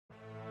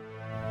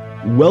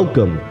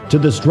Welcome to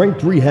the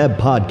Strength Rehab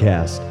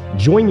Podcast.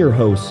 Join your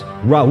hosts,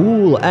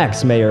 Raul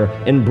Axmayer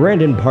and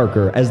Brandon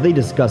Parker, as they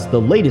discuss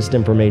the latest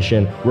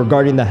information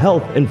regarding the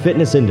health and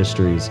fitness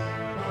industries.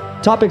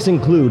 Topics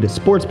include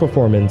sports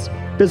performance,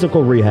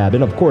 physical rehab,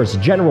 and of course,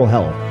 general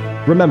health.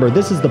 Remember,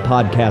 this is the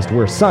podcast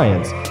where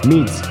science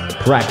meets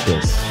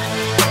practice.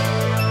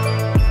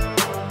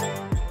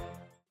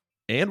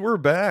 And we're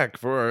back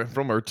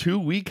from our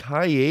 2-week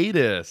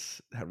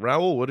hiatus.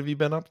 Raul, what have you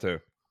been up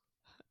to?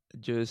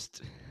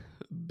 Just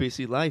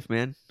busy life,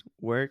 man.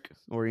 Work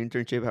or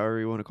internship, however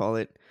you want to call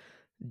it.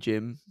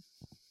 Gym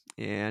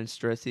and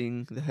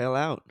stressing the hell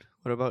out.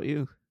 What about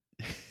you?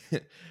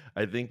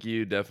 I think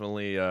you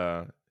definitely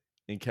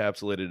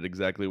encapsulated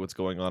exactly what's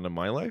going on in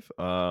my life.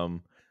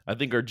 I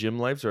think our gym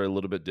lives are a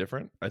little bit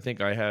different. I think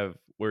I have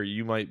where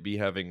you might be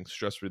having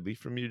stress relief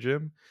from your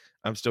gym.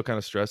 I'm still kind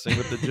of stressing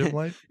with the gym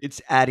life.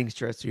 It's adding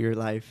stress to your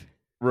life.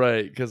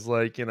 Right, because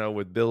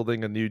with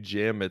building a new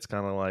gym, it's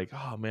kind of like,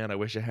 oh man, I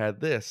wish I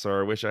had this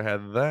or I wish I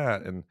had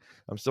that, and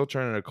I'm still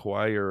trying to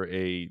acquire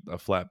a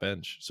flat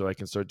bench so I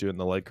can start doing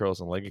the leg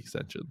curls and leg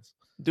extensions.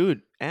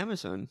 Dude,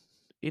 Amazon,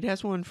 it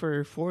has one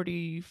for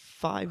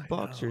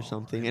 $45 or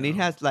something, and it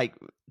has like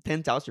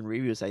 10,000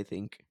 reviews, I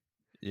think.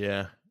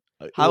 Yeah.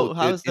 Go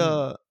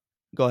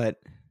ahead.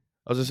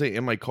 I was just saying,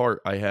 in my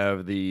cart, I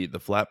have the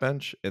flat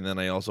bench, and then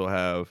I also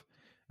have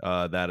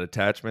that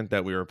attachment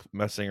that we were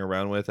messing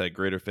around with at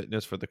Greater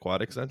Fitness for the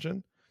quad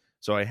extension.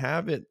 So I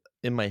have it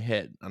in my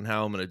head on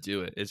how I'm going to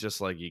do it. It's just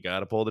like, you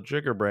got to pull the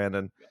trigger,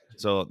 Brandon.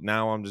 So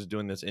now I'm just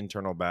doing this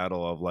internal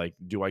battle of like,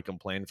 do I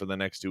complain for the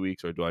next 2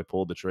 weeks or do I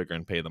pull the trigger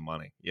and pay the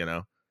money,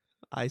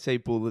 I say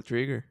pull the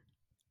trigger.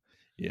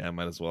 Yeah, I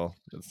might as well.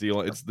 It's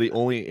the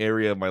only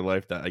area of my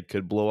life that I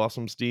could blow off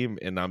some steam,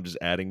 and I'm just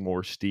adding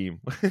more steam.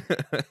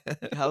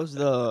 How's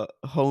the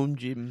home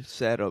gym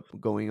setup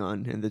going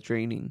on and the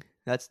training?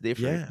 That's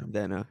different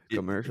than a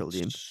commercial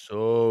gym.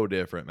 So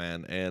different,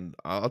 man. And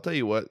I'll tell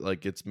you what,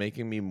 like, it's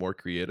making me more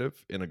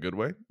creative in a good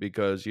way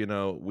because,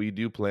 we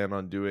do plan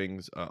on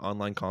doing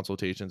online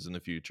consultations in the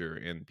future,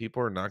 and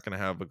people are not going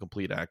to have a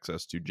complete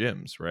access to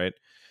gyms, right?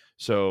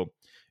 So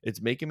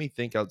it's making me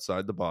think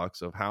outside the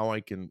box of how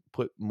I can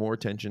put more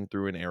attention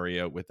through an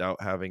area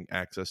without having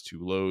access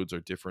to loads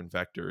or different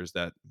vectors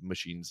that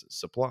machines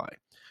supply.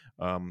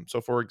 So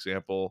for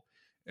example,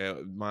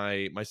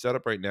 my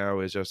setup right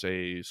now is just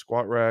a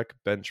squat rack,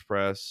 bench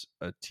press,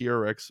 a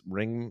TRX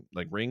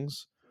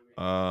rings,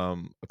 a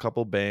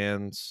couple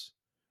bands,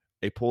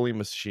 a pulley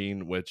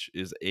machine, which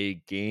is a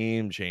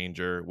game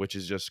changer, which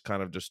is just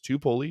kind of just two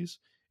pulleys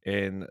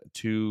and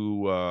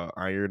two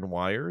iron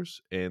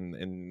wires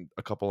and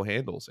a couple of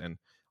handles. And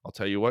I'll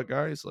tell you what,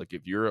 guys, like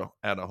if you're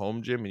at a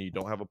home gym and you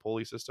don't have a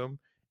pulley system,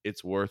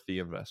 it's worth the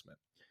investment.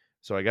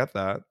 So I got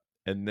that.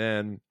 And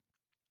then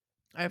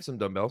I have some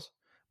dumbbells,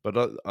 but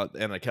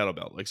and a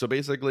kettlebell. Like, so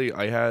basically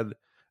I had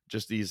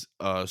just these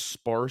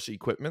sparse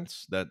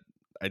equipments that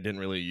I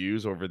didn't really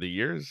use over the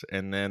years.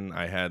 And then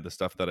I had the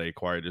stuff that I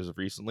acquired as of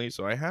recently.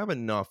 So I have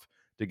enough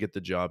to get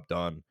the job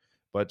done.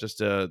 But just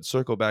to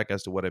circle back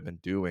as to what I've been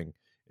doing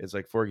is,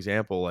 like, for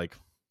example, like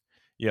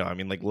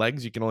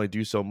legs, you can only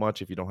do so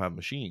much if you don't have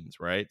machines,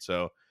 right?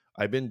 So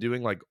I've been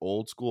doing like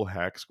old school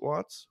hack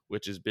squats,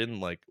 which has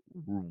been like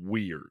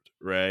weird,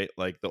 right?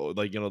 Like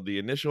the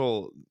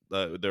initial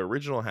the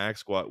original hack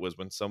squat was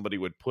when somebody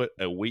would put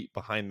a weight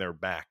behind their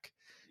back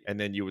and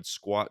then you would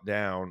squat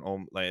down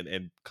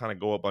and kind of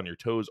go up on your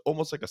toes,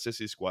 almost like a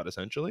sissy squat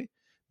essentially,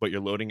 but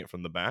you're loading it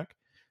from the back.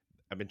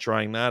 I've been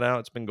trying that out.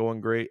 It's been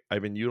going great.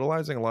 I've been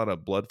utilizing a lot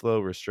of blood flow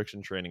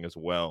restriction training as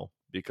well,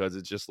 because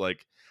it's just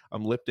like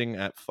I'm lifting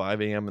at 5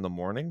 a.m. in the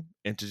morning,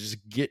 and to just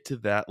get to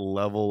that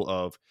level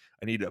of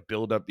I need to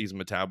build up these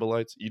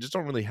metabolites, you just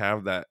don't really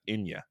have that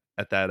in you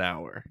at that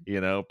hour,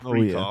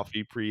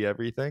 pre-coffee,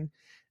 pre-everything.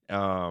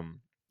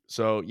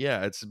 So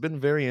yeah, it's been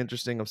very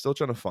interesting. I'm still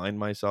trying to find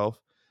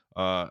myself.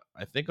 I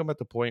think I'm at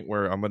the point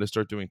where I'm going to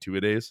start doing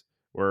 2-a-days,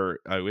 where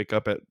I wake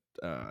up at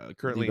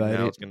currently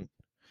now it's going to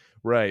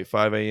right,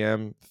 5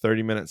 a.m.,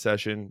 30-minute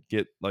session,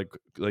 get like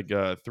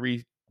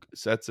 3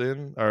 sets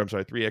in, or I'm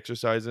sorry, 3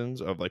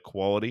 exercises of like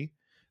quality.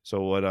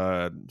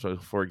 So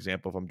for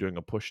example, if I'm doing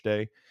a push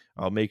day,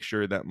 I'll make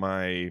sure that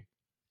my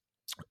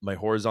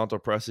horizontal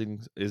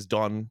pressing is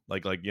done,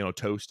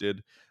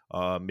 toasted,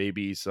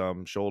 maybe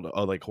some shoulder,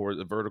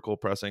 vertical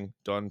pressing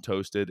done,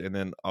 toasted, and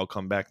then I'll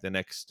come back the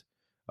next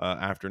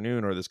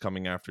afternoon or this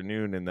coming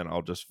afternoon, and then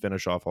I'll just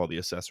finish off all the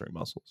accessory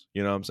muscles.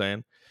 You know what I'm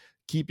saying?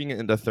 Keeping it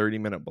into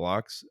 30-minute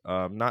blocks,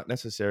 not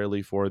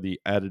necessarily for the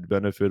added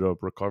benefit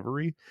of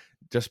recovery,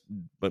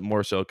 but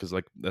more so because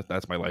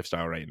that's my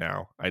lifestyle right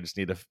now. I just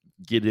need to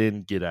get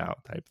in, get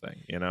out type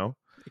thing,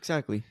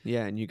 Exactly.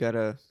 Yeah, and you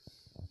gotta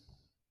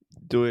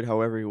do it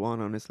however you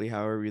want, honestly,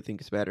 however you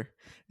think is better.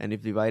 And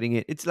if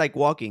dividing it's like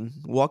walking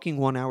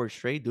 1 hour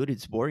straight, dude,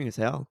 it's boring as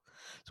hell.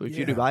 So if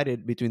you divide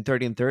it between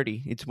 30 and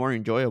 30, it's more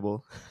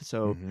enjoyable.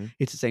 So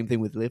it's the same thing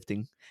with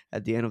lifting.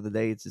 At the end of the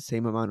day, it's the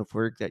same amount of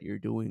work that you're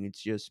doing.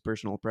 It's just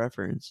personal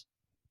preference.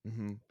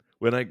 Mm-hmm.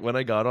 when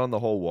I got on the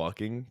whole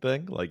walking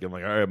thing, like I'm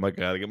like, all right, I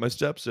gotta get my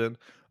steps in.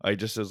 I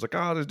just was like, oh,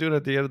 I'll just do it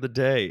at the end of the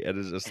day, and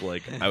it's just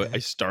like I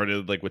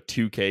started like with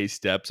 2K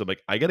steps. I'm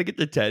like, I gotta get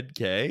to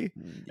 10K,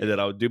 and then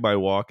Yeah. I'll do my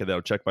walk, and then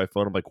I'll check my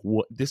phone. I'm like,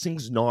 what? This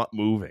thing's not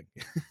moving.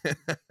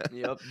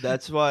 Yep,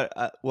 that's what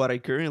I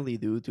currently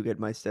do to get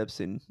my steps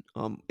in.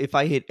 If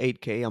I hit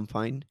 8K, I'm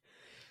fine.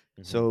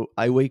 Hmm. So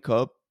I wake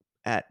up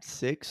at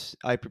 6,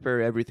 I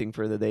prepare everything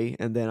for the day,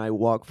 and then I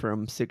walk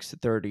from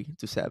 6:30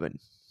 to 7.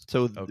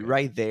 So Okay.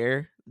 right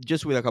there,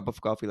 just with a cup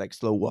of coffee, like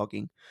slow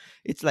walking,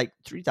 it's like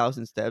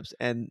 3,000 steps,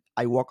 and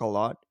I walk a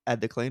lot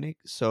at the clinic.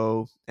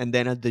 So and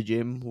then at the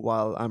gym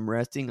while I'm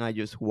resting, I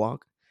just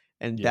walk,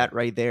 and Yeah. that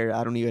right there,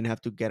 I don't even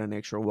have to get an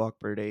extra walk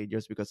per day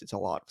just because it's a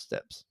lot of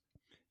steps.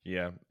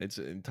 Yeah, it's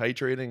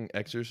titrating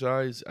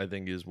exercise. I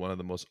think is one of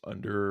the most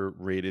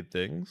underrated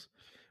things.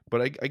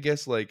 But I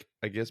guess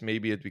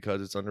maybe it's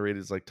because it's underrated.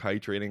 It's like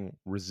titrating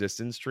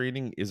resistance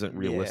training isn't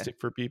Yeah, realistic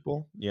for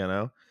people, you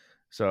know.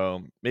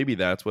 So maybe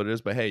that's what it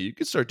is. But hey, you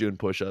can start doing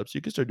push-ups. You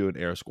can start doing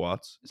air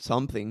squats.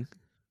 something.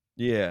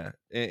 Yeah,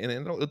 and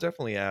it'll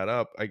definitely add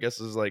up. I guess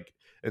it's like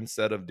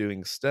instead of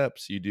doing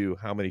steps, you do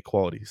how many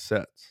quality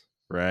sets,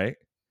 right?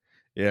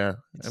 Yeah,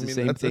 It's I the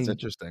mean same that's thing.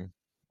 interesting.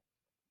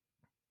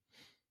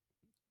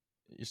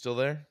 You still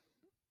there?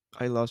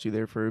 I lost you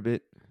there for a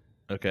bit.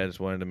 Okay, I just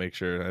wanted to make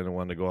sure I didn't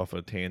want to go off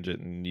a tangent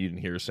and you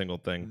didn't hear a single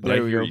thing, but I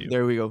There we hear go. you.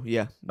 There we go.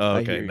 Yeah, Oh,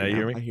 I okay. hear Now you you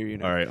hear now. me? I hear you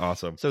All now. right,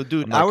 awesome. So,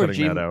 dude, I'm not cutting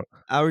that out.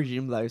 our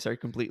gym lives are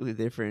completely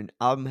different.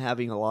 I'm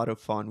having a lot of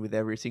fun with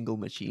every single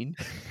machine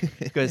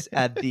because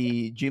at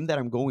the gym that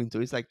I'm going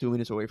to, it's like 2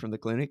 minutes away from the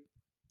clinic.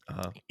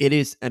 Uh-huh. It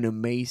is an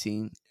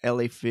amazing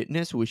LA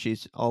Fitness, which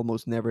is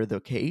almost never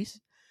the case.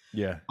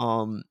 Yeah.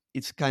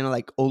 It's kind of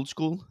like old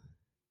school,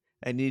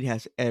 and it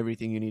has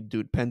everything you need,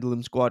 dude.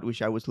 Pendulum squat,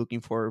 which I was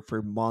looking for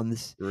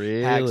months.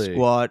 Hack Really?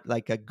 squat,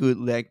 like a good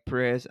leg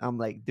press. I'm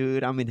like,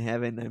 dude, I'm in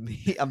heaven.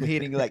 I'm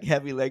hitting like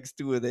heavy legs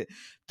with it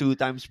 2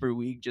 times per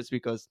week just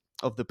because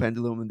of the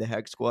pendulum and the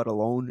hack squat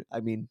alone.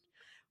 I mean,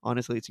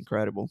 honestly, it's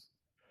incredible.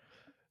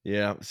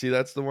 Yeah, see,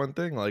 that's the one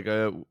thing. Like,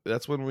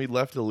 that's when we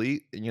left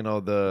Elite,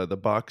 the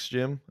box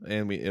gym,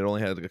 and it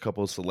only had like, a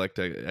couple of select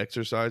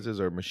exercises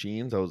or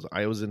machines.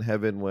 I was in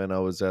heaven when I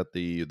was at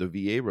the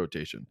VA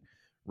rotation,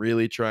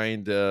 really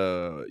trying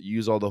to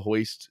use all the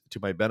hoist to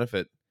my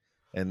benefit.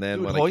 And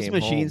then Dude, when I hoist came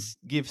home, machines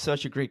give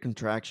such a great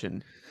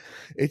contraction.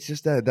 it's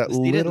just that The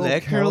seated little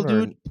leg curl, counter.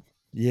 dude. And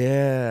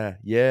yeah,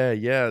 yeah,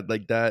 yeah,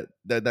 like that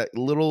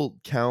little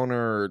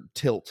counter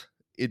tilt.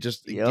 It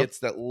Yep, gets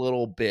that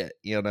little bit.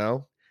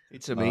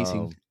 it's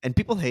amazing, Um, and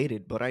people hate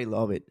it, but I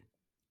love it.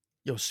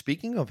 Yo,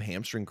 speaking of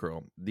hamstring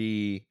curl,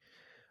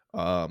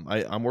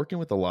 I'm working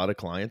with a lot of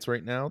clients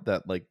right now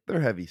that like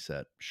they're heavy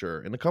set,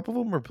 sure, and a couple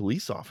of them are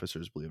police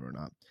officers, believe it or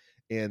not.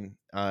 And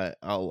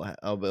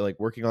I'll be like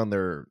working on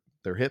their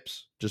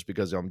hips just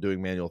because I'm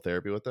doing manual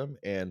therapy with them.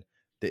 And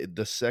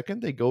the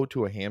second they go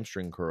to a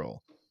hamstring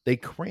curl, they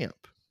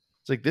cramp.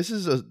 It's like this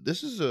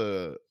is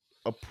a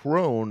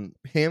prone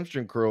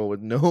hamstring curl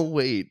with no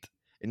weight,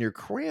 and you're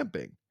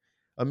cramping.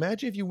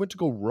 Imagine if you went to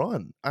go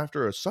run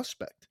after a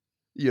suspect,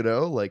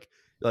 like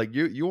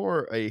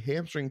you're a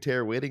hamstring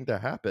tear waiting to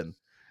happen.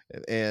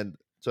 And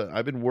so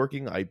I've been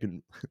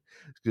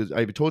because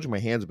I told you my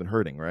hands have been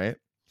hurting, right?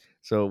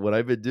 So what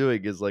I've been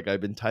doing is like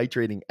I've been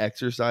titrating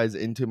exercise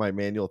into my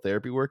manual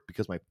therapy work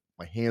because my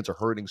hands are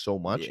hurting so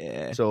much.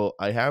 Yeah, So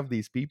I have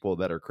these people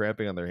that are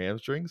cramping on their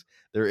hamstrings.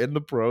 They're in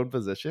the prone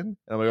position, and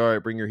I'm like, all right,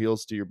 bring your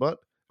heels to your butt.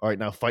 All right,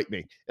 now fight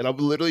me. And I'm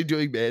literally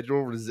doing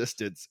manual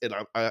resistance, and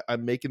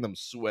I'm making them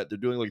sweat. They're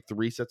doing like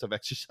 3 sets of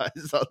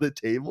exercises on the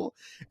table,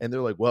 and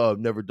they're like, "Well, I've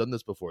never done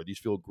this before. These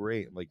feel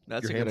great." I'm like,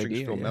 that's your a good hamstrings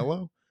idea. feel Yeah.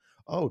 mellow.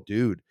 Oh,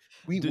 dude,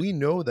 we Dude, we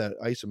know that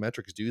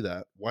isometrics do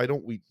that. Why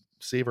don't we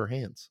save our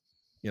hands?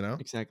 You know?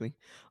 exactly.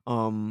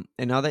 And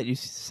now that you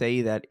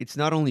say that, it's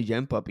not only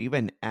jump up,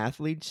 even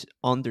athletes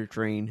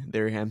undertrain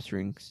their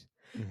hamstrings.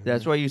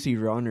 That's Hmm. why you see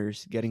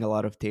runners getting a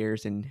lot of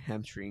tears and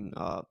hamstring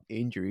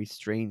injuries,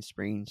 strains,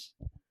 sprains.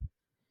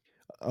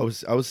 I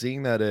was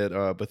seeing that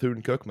at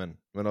Bethune Cookman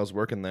when I was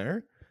working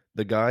there.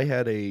 The guy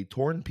had a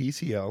torn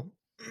PCL,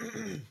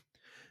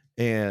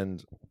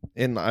 and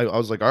I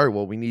was like, all right,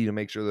 well, we need to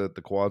make sure that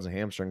the quads and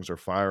hamstrings are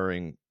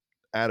firing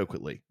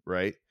adequately,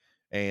 right?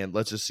 And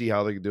let's just see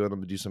how they're doing. I'm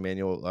gonna do some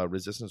manual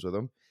resistance with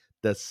him.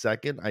 The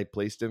second I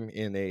placed him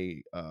in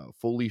a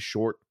fully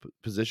short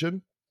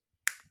position,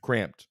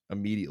 cramped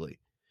immediately.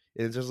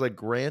 And it's just like,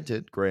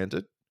 granted,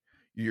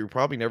 you're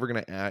probably never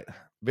going to act.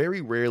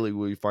 Very rarely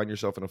will you find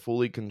yourself in a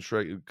fully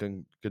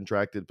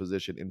contracted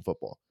position in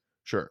football.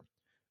 Sure.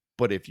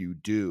 But if you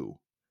do,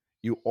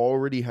 you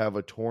already have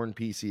a torn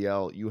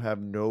PCL. You have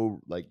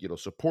no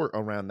support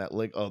around that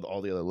leg of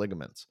all the other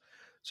ligaments.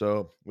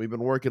 So we've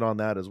been working on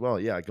that as well.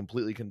 Yeah, I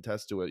completely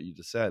contest to what you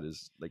just said.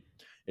 Is like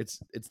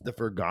it's the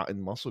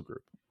forgotten muscle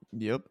group.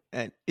 Yep,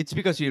 and it's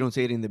because you don't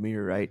see it in the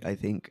mirror, right? I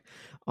think.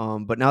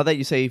 But now that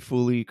you say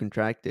fully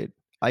contracted,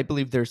 I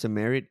believe there's a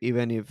merit,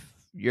 even if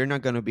you're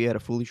not gonna be at a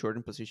fully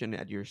shortened position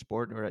at your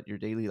sport or at your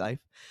daily life.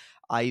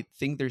 I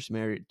think there's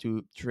merit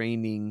to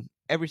training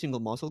every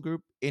single muscle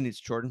group in its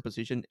shortened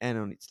position and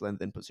on its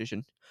lengthened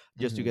position,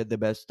 just to Hmm. get the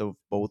best of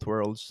both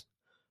worlds.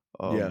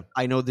 Yeah.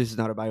 I know this is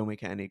not a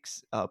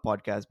biomechanics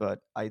podcast,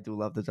 but I do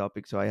love the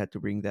topic, so I had to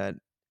bring that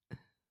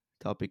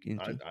topic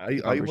I into I, the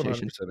I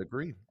conversation. 100%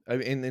 agree.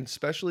 And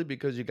especially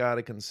because you got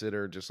to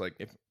consider just like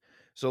if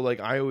so like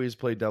I always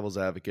play devil's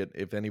advocate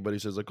if anybody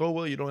says like, "Oh,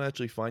 well, you don't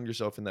actually find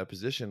yourself in that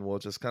position." Well,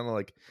 it's just kind of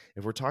like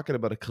if we're talking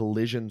about a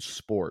collision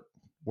sport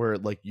where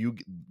like you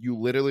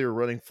literally are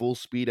running full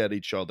speed at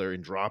each other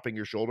and dropping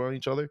your shoulder on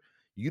each other,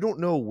 you don't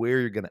know where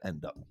you're going to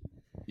end up.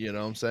 You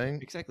know what I'm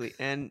saying? Exactly,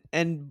 and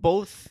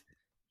both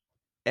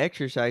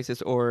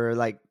exercises, or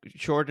like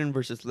shorten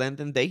versus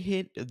lengthen, they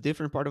hit a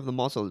different part of the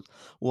muscle.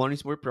 One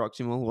is more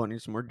proximal, one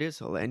is more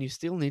distal, and you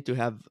still need to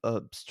have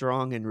a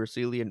strong and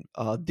resilient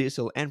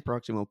distal and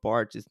proximal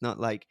parts. It's not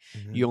like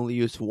you Mhm. only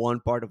use one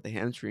part of the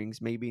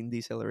hamstrings. Maybe in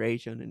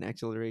deceleration and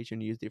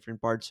acceleration you use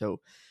different parts,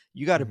 so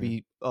you got to Mhm.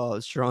 be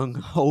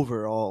strong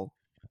overall.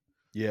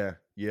 Yeah,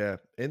 yeah,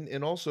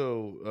 and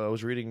also I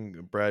was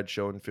reading Brad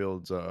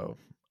Schoenfield's, I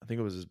think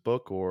it was his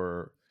book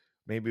or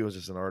maybe it was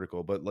just an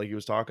article, but like he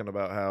was talking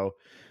about how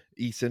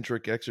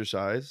eccentric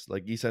exercise,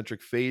 like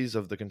eccentric phase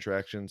of the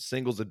contraction,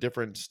 singles a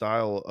different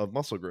style of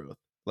muscle growth.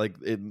 Like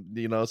it,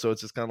 so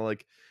it's just kind of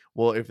like,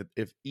 well,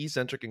 if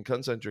eccentric and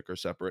concentric are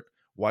separate,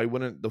 why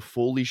wouldn't the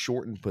fully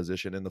shortened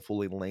position and the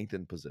fully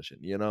lengthened position?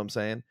 You know what I'm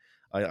saying?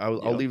 I'll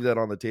Yep. leave that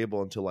on the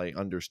table until I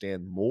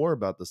understand more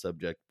about the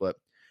subject, but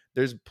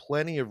there's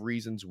plenty of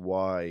reasons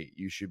why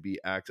you should be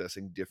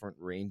accessing different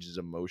ranges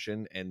of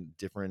motion and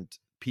different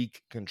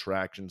peak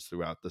contractions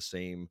throughout the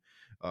same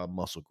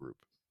muscle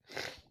group.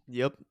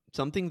 Yep.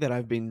 Something that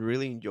I've been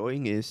really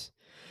enjoying is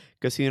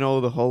because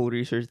the whole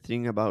research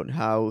thing about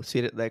how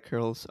seated leg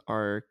curls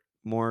are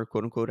more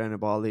quote unquote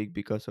anabolic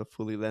because of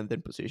fully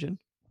lengthened position.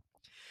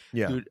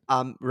 Yeah. Dude,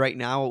 right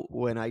now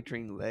when I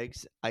train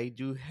legs, I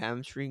do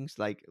hamstrings,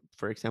 like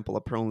for example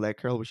a prone leg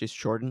curl, which is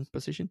shortened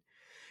position,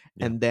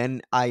 Yeah. and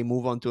then I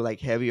move on to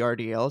like heavy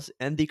RDLs,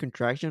 and the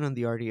contraction on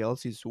the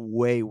RDLs is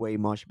way way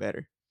much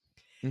better.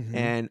 Hmm.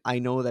 And I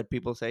know that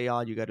people say,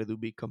 "Oh, you got to do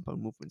big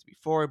compound movements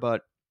before,"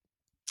 but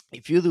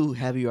if you do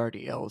heavy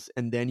RDLs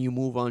and then you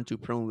move on to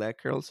prone leg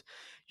curls,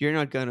 you're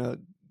not gonna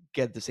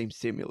get the same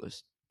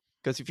stimulus.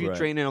 Because if you Right.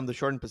 train it on the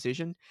shortened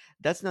position,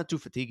 that's not too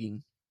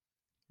fatiguing,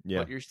 Yeah.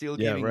 but you're still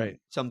Yeah. Right. giving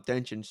some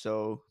tension.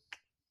 So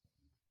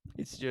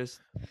it's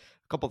just a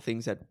couple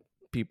things that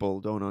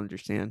people don't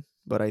understand,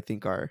 but I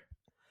think are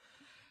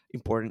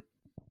important.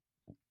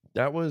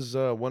 That was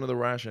one of the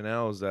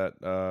rationales that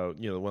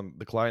one of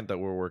the clients that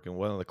we're working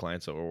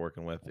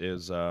with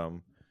is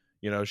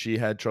she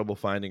had trouble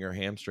finding her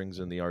hamstrings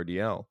in the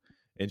RDL,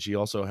 and she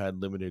also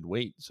had limited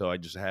weight. So I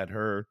just had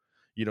her,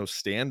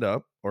 stand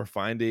up or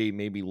find a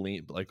maybe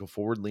lean like a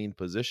forward lean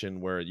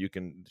position where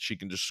she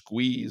can just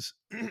squeeze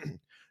the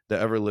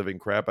ever living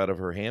crap out of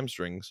her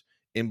hamstrings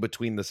in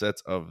between the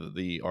sets of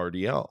the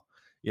RDL.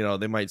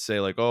 They might say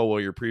like, "Oh, well,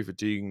 you're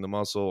pre-fatiguing the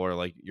muscle," or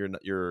like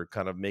you're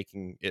kind of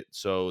making it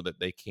so that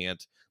they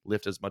can't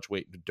lift as much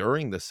weight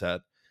during the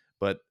set.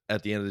 But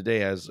at the end of the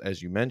day,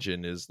 as you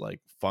mentioned, is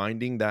like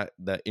finding that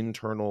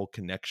internal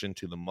connection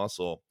to the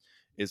muscle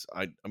is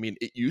I mean,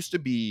 it used to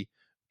be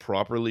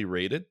properly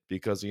rated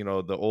because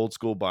the old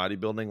school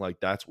bodybuilding, like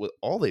that's what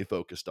all they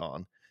focused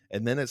on.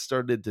 And then it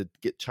started to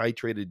get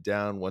titrated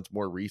down once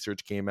more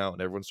research came out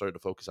and everyone started to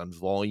focus on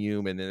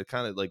volume, and then it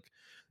kind of like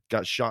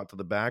got shot to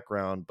the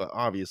background. But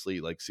obviously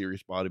like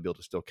serious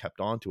bodybuilders still kept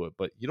on to it,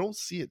 but you don't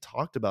see it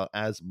talked about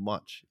as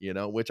much,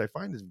 which I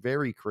find is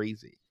very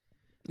crazy,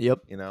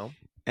 Yep. you know.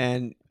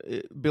 And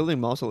building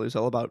muscle is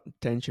all about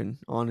tension,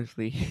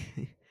 honestly.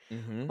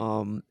 Mm-hmm.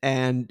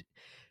 And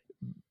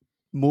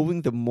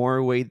moving the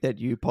more weight that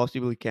you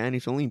possibly can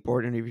is only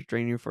important if you're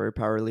training for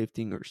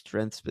powerlifting or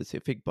strength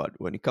specific. But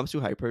when it comes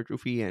to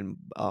hypertrophy and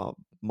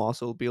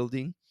muscle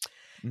building,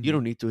 you Mm-hmm.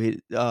 don't need to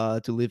hit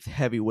to lift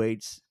heavy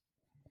weights.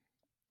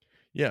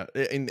 Yeah,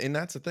 and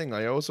that's the thing.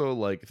 I also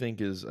like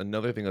think is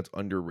another thing that's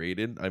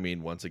underrated. I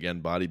mean, once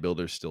again,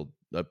 bodybuilders still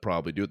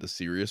probably do it, the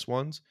serious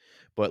ones,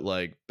 but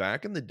like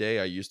back in the day,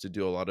 I used to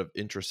do a lot of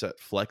intraset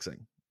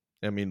flexing.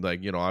 I mean,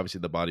 like obviously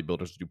the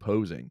bodybuilders do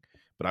posing,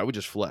 but I would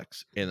just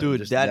flex and Dude,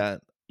 just that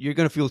that. you're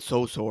gonna feel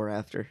so sore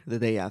after the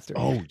day after.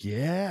 Oh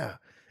yeah,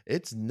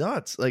 it's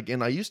nuts. Like,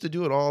 and I used to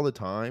do it all the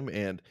time,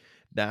 and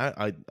that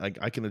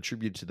I can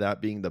attribute to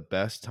that being the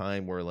best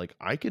time where like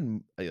I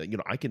can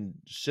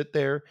sit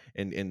there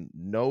and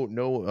no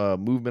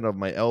movement of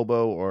my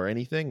elbow or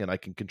anything, and I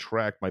can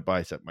contract my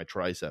bicep, my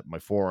tricep, my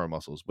forearm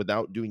muscles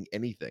without doing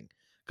anything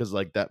because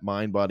like that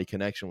mind body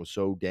connection was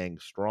so dang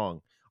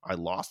strong. I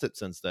lost it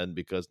since then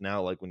because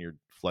now like when you're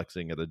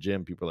flexing at a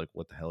gym, people are like,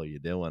 "What the hell are you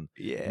doing?"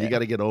 And you Yeah. got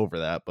to get over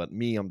that. But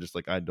me, I'm just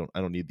like, I don't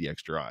need the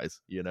extra eyes.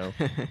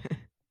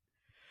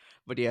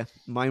 But yeah,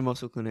 mind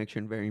muscle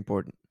connection very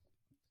important.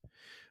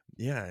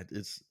 Yeah,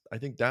 it's I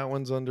think that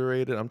one's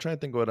underrated. I'm trying to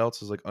think what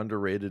else is like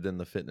underrated in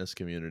the fitness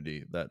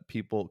community that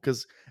people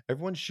because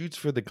everyone shoots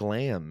for the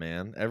glam,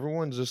 man.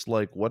 Everyone's just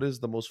like, what is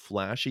the most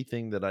flashy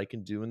thing that I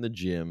can do in the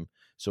gym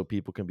so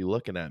people can be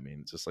looking at me?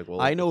 And it's just like, well,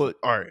 I if it's know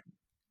all right,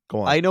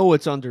 go on. I know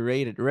what's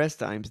underrated. Rest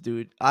times,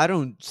 dude. I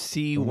don't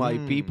see why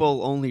Mm.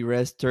 people only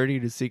rest 30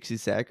 to 60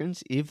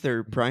 seconds if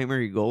their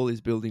primary goal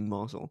is building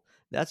muscle.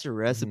 That's a Mm-hmm.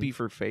 recipe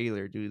for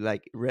failure, dude.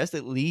 Like, rest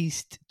at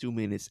least 2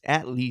 minutes.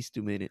 At least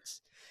 2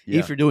 minutes.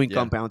 If Yeah, you're doing yeah.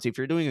 compounds, if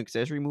you're doing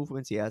accessory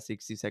movements, yeah,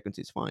 60 seconds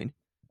is fine.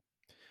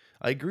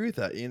 I agree with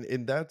that,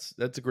 and that's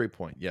a great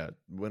point. Yeah,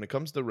 when it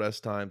comes to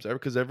rest times,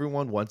 because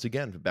everyone, once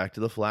again, back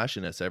to the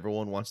flashiness,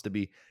 everyone wants to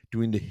be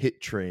doing the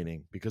hit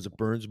training because it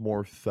burns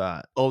more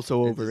fat.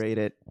 Also It's just,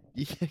 overrated.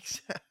 yeah,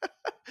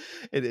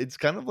 it's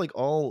kind of like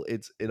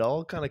it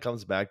all kind of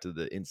comes back to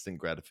the instant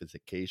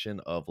gratification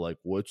of like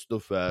what's the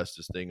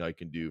fastest thing I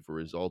can do for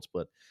results.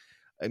 But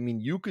I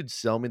mean, you could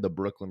sell me the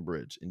Brooklyn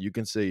Bridge and you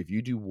can say if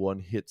you do one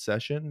hit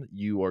session,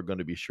 you are going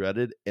to be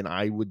shredded, and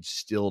I would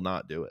still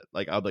not do it.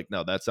 Like I'd like,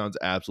 no, that sounds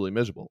absolutely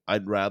miserable.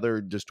 I'd rather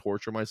just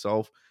torture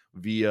myself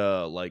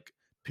via like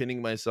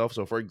pinning myself.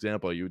 So for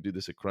example, you would do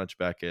this at Crunch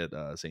back at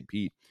St.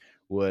 Pete.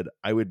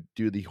 I would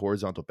do the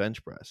horizontal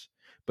bench press,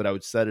 but I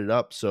would set it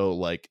up so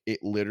like it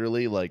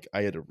literally like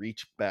I had to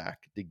reach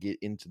back to get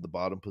into the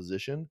bottom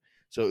position,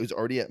 so it was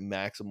already at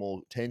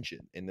maximal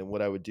tension. And then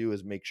what I would do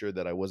is make sure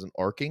that I wasn't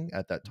arcing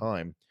at that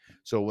time.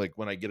 So like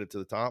when I get it to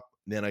the top,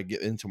 then I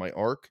get into my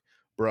arc,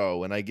 bro.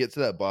 When I get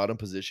to that bottom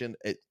position,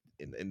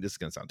 and this is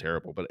gonna sound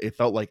terrible, but it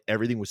felt like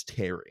everything was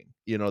tearing.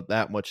 You know,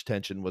 that much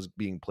tension was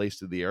being placed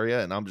to the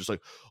area, and I'm just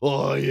like,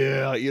 oh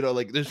yeah,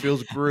 like this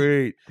feels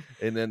great.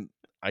 And then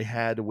I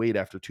had to wait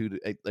after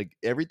like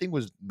everything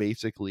was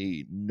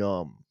basically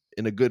numb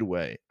in a good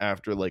way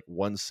after like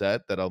one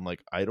set that I'm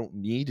like, I don't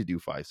need to do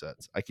 5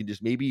 sets. I can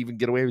just maybe even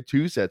get away with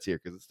 2 sets here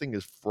because this thing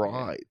is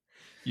Yeah. fried.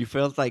 You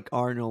felt like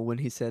Arnold when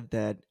he said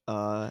that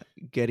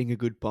getting a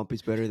good pump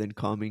is better than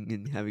coming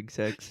and having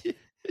sex.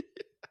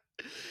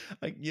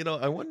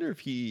 I wonder if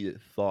he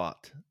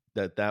thought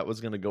that that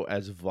was going to go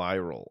as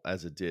viral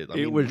as it did. I It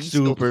mean, was we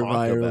still super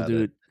talk viral, about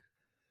it. dude.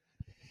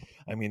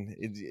 I mean,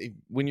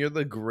 when you're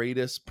the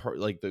greatest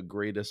like the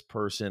greatest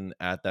person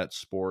at that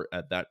sport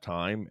at that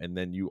time, and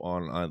then you're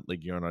on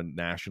a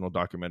national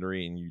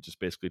documentary and you just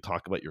basically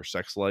talk about your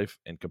sex life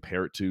and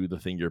compare it to the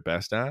thing you're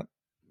best at.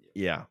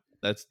 Yeah,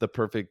 that's the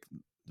perfect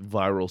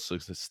viral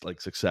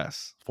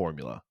success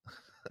formula.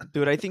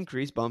 Dude, I think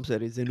Chris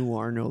Bumstead is the new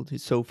Arnold.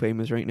 He's so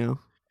famous right now.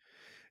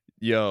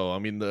 Yo, I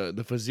mean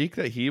the physique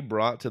that he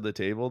brought to the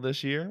table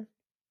this year,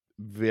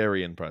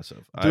 very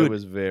impressive. I Dude,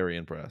 was very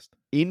impressed.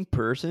 in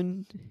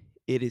person,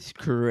 it is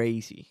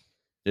crazy.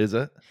 Is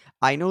it?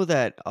 I know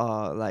that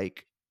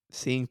like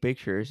seeing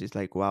pictures is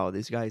like, wow,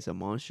 this guy is a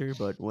monster,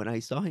 but when I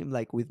saw him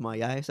like with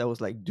my eyes, I was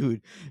like,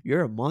 dude,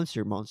 you're a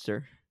monster.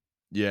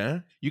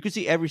 Yeah. You could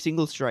see every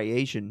single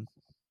striation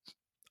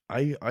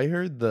I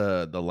heard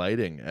the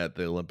lighting at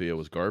the Olympia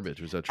was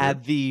garbage. Was that true?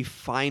 at the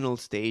final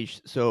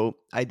stage. So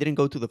I didn't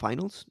go to the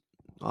finals.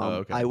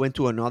 Oh, I okay. went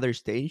to another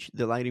stage.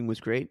 The lighting was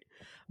great,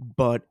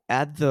 but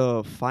at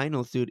the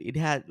finals, dude,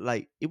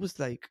 it was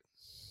like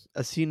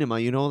a cinema.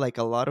 You know, like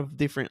a lot of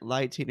different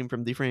lights hitting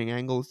from different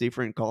angles,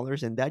 different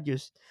colors, and that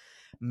just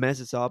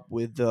messes up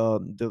with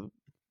the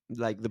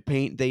like the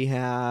paint they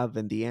have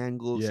and the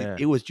angles. It, Yeah.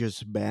 it was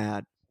just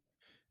bad.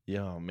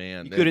 Yeah, oh,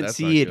 man, You couldn't that's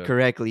see not it good.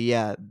 correctly.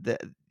 Yeah,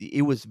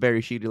 it was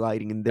very shitty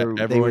lighting, and they were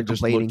Everyone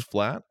just looked complaining.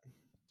 flat.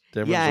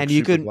 Everyone Yeah, just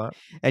looked super flat.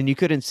 and you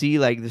couldn't see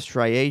like the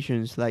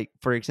striations. Like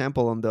for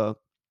example, on the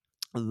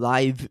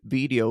live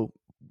video,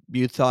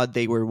 you thought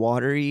they were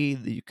watery.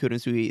 You couldn't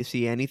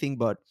see anything,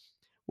 but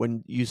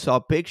when you saw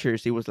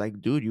pictures, it was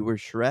like, dude, you were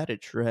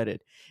shredded,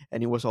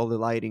 and it was all the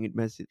lighting. It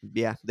messed it.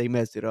 Yeah, they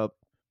messed it up.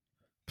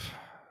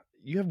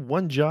 You have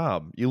one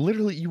job. You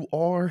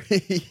are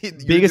you're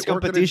the Biggest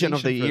competition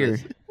of the organization for year.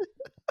 this.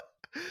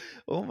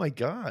 Oh my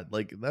god,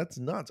 like that's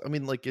nuts. I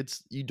mean, like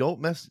it's you don't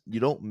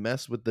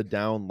mess with the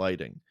down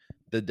lighting.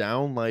 The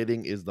down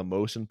lighting is the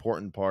most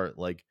important part,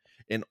 like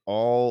in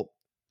all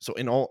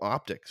in all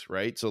optics,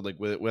 right? So like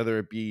whether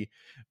it be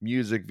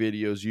music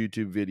videos,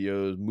 YouTube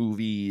videos,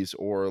 movies,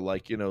 or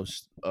like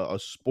a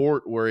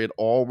sport where it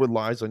all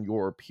relies on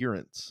your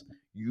appearance,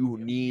 you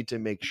Yep. need to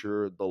make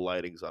sure the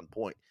lighting's on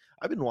point.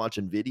 I've been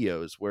watching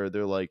videos where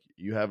they're like,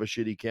 you have a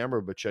shitty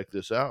camera, but check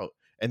this out,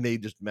 and they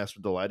just mess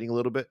with the lighting a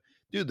little bit.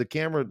 Dude, the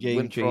camera Game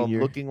went from changer.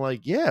 looking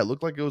like, yeah, it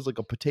looked like it was like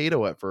a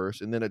potato at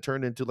first, and then it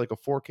turned into like a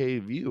 4K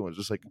view. It's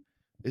just like,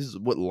 this is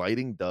what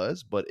lighting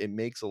does, but it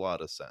makes a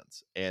lot of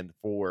sense. And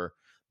for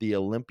the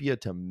Olympia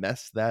to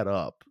mess that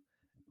up,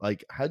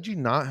 like, how'd you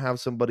not have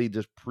somebody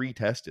just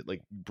pre-test it?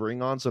 Like,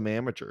 bring on some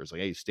amateurs.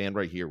 Like, hey, stand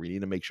right here. We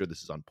need to make sure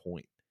this is on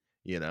point.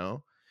 You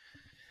know,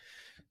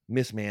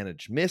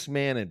 mismanaged.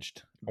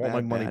 I want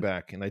my Bad, money bad.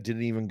 back, and I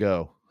didn't even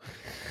go.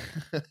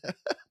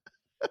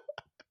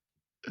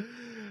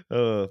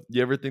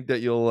 You ever think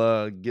that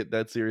you'll get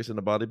that serious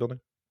into bodybuilding?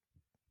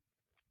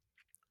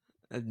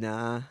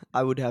 Nah,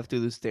 I would have to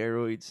do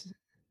steroids.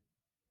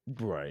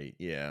 Right.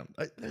 Yeah.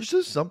 There's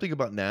just something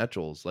about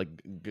naturals, like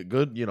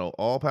good,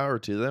 all power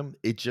to them.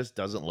 It just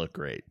doesn't look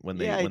great when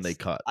they Yeah, when they it's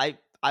cut.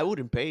 I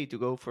wouldn't pay to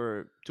go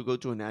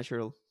to a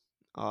natural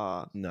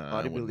uh No,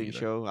 I wouldn't bodybuilding either.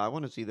 show. I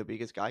want to see the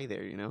biggest guy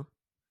there, you know?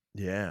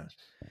 Yeah.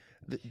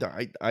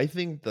 I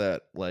think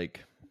that, like,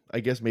 I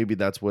guess maybe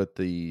that's what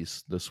the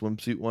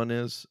swimsuit one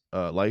is.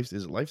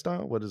 Is it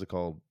lifestyle? What is it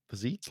called?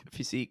 Physique?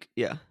 Physique.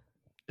 Yeah.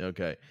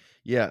 Okay.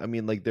 Yeah, I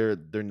mean, like, they're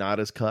not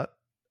as cut.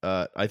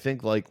 I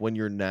think, like, when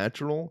you're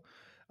natural,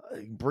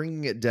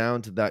 bringing it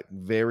down to that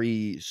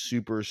very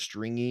super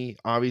stringy,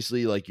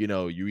 obviously, like,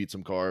 you eat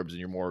some carbs and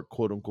you're more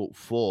quote unquote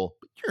full,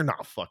 but you're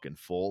not fucking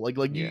full. Like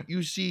Yeah.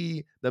 you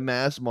see the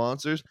mass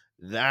monsters,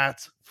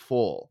 that's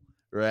full,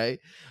 right?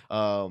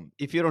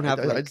 If you don't have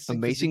I like just think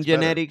amazing physique's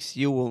better. genetics,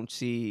 you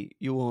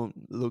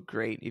won't look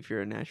great if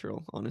you're a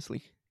natural,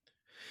 honestly.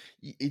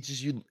 It's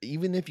just, you,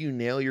 even if you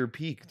nail your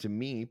peak, to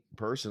me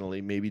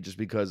personally, maybe just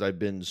because I've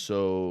been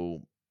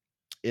so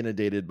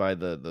inundated by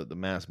the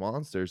mass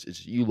monsters,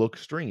 it's, you look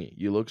stringy.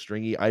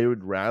 I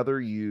would rather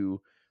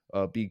you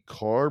be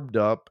carved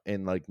up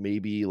and, like,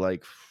 maybe,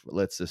 like,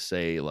 let's just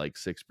say, like,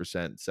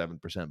 6%,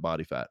 7%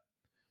 body fat.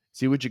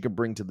 See what you can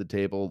bring to the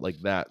table, like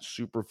that,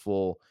 super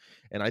full.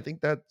 And I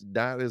think that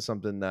that is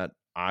something that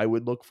I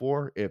would look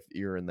for if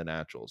you're in the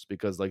naturals,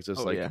 because, like, just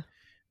Oh like, yeah.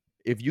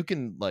 if you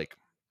can, like,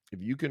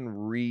 if you can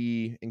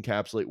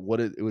re-encapsulate what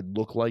it would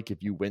look like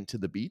if you went to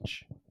the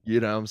beach, you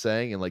know what I'm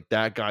saying? And, like,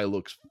 that guy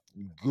looks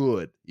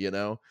good,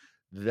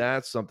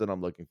 that's something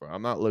I'm looking for.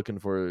 I'm not looking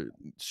for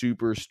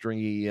super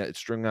stringy,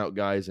 strung out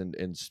guys in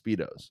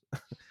speedos.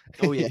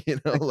 Oh yeah.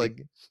 Exactly.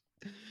 Like,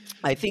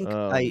 I think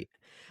um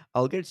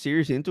I'll get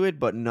serious into it,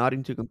 but not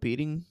into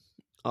competing.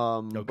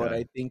 But okay.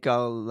 I think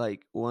I'll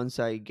like once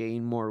I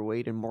gain more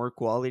weight and more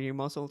quality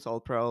muscles, I'll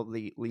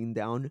probably lean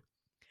down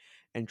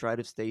and try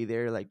to stay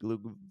there, like look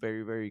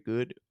very, very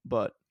good.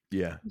 But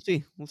Yeah.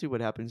 we'll see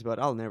what happens. But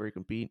I'll never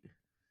compete.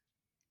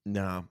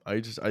 No, I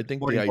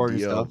think More the important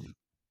idea stuff. of,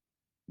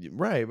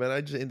 right, but I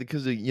just,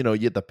 because, you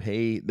have to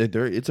pay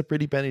it's a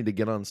pretty penny to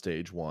get on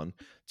stage. One,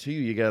 two,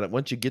 you got to,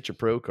 once you get your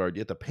pro card, you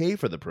have to pay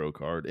for the pro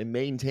card and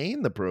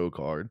maintain the pro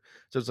card.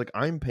 So it's like,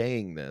 I'm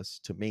paying this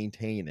to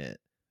maintain it,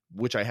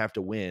 which I have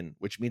to win,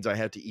 which means I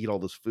have to eat all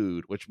this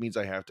food, which means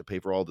I have to pay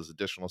for all this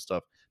additional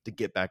stuff to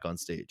get back on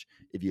stage.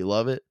 If you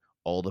love it,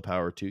 all the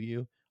power to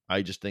you.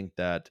 I just think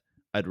that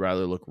I'd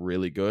rather look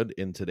really good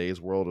in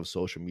today's world of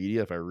social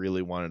media. If I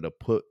really wanted to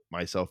put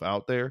myself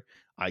out there,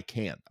 I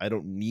can. I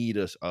don't need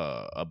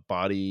a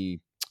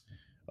body,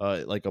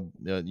 like a,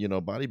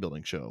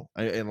 bodybuilding show.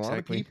 And a lot of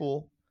Exactly.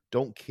 people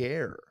don't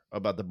care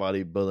about the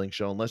bodybuilding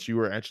show unless you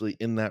were actually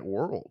in that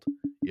world.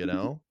 You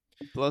know,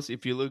 Plus,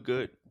 if you look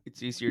good,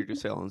 it's easier to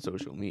sell on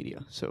social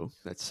media. So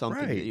that's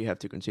something that right? you have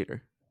to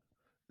consider.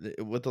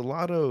 With a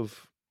lot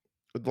of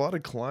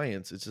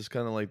clients, it's just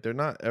kind of like, they're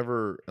not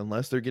ever,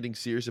 unless they're getting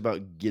serious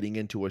about getting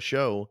into a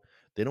show,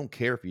 they don't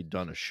care if you've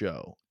done a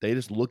show. They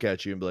just look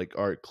at you and be like,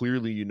 all right,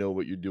 clearly you know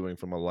what you're doing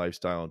from a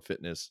lifestyle and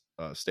fitness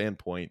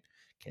standpoint.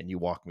 Can you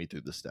walk me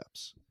through the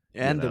steps?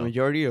 You And the know?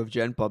 majority of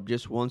Gen Pop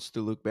just wants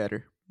to look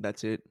better.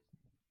 That's it.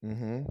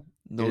 Mm-hmm.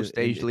 No And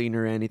stage lean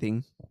or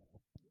anything.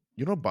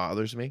 what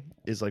bothers me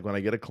is, like, when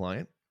I get a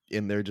client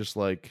and they're just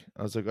like,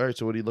 I was like, all right,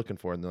 so what are you looking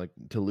for? And they're like,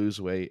 to lose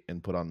weight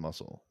and put on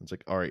muscle. It's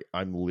like, all right,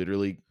 I'm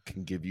literally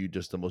can give you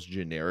just the most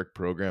generic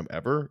program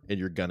ever, and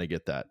you're gonna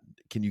get that.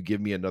 Can you give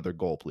me another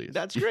goal, please?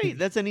 That's great.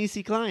 That's an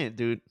easy client,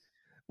 dude.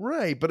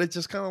 Right, but it's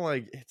just kind of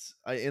like,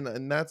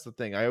 and that's the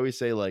thing. I always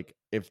say, like,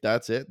 if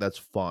that's it, that's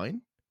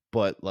fine,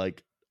 but,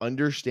 like,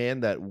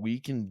 understand that we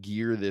can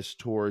gear this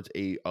towards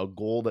a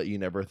goal that you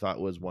never thought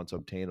was once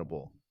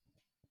obtainable.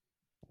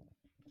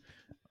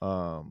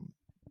 Um,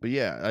 but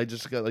yeah, I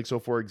just got, like, so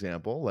for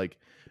example, like,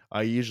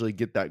 I usually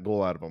get that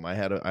goal out of them. I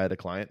had a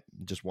client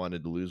just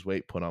wanted to lose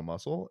weight, put on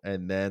muscle,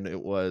 and then I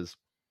was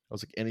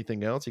like,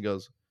 anything else? He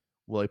goes,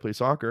 well, I play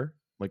soccer.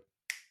 I'm like,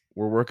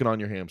 we're working on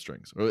your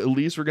hamstrings, or at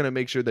least we're gonna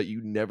make sure that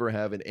you never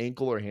have an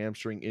ankle or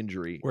hamstring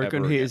injury Work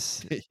on ever again.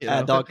 his you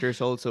know doctors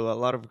also. A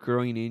lot of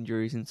groin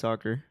injuries in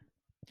soccer.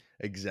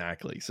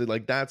 Exactly. So,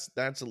 like, that's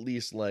at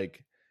least,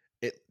 like,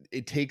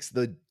 it takes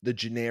the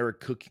generic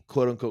cookie,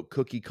 quote unquote,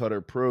 cookie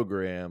cutter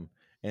program,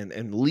 and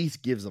at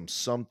least gives them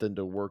something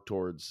to work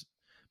towards,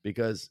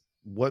 because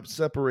what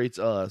separates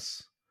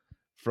us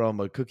from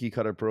a cookie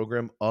cutter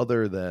program,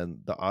 other than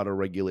the auto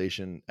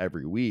regulation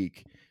every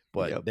week,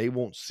 but Yep. they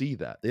won't see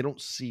that. They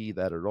don't see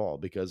that at all,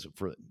 because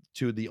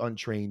to the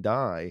untrained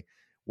eye,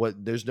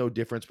 there's no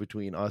difference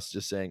between us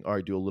just saying, all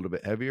right, do a little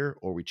bit heavier,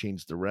 or we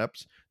change the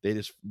reps. They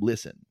just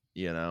listen.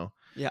 Yeah,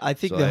 I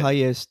think So the I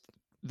highest,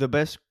 the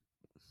best,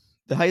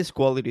 the highest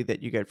quality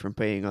that you get from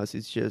paying us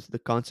is just the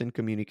constant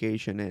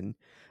communication and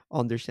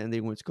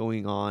understanding what's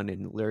going on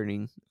and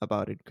learning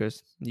about it.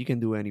 Because you can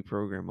do any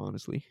program,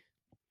 honestly.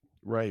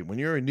 Right, when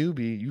you're a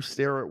newbie, you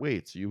stare at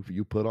weights, you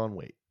put on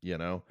weight.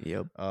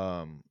 Yep.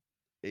 um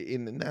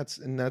and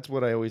that's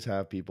what I always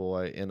have people,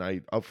 I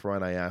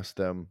upfront, I ask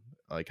them,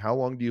 like, how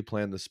long do you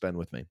plan to spend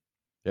with me?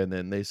 And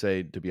then they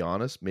say, to be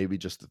honest, maybe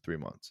just the 3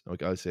 months.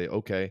 Like I say,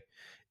 okay,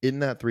 in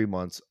that 3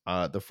 months,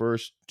 the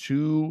first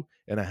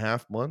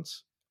 2.5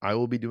 months, I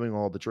will be doing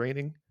all the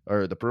training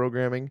or the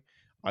programming.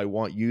 I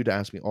want you to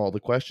ask me all the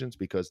questions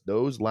because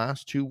those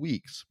last 2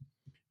 weeks,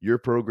 you're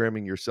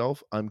programming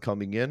yourself. I'm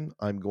coming in.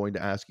 I'm going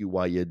to ask you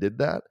why you did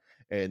that.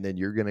 And then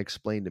you're going to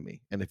explain to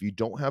me. And if you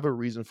don't have a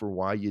reason for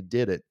why you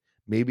did it,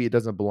 maybe it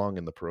doesn't belong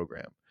in the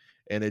program.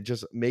 And it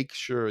just makes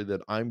sure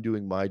that I'm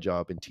doing my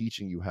job and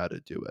teaching you how to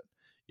do it.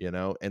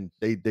 And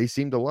they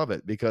seem to love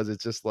it because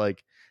it's just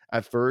like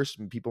at first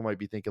people might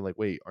be thinking like,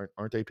 wait,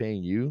 aren't they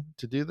paying you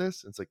to do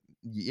this? It's like,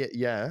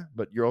 yeah,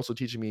 but you're also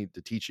teaching me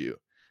to teach you.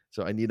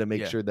 So I need to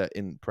make Yeah. sure that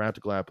in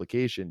practical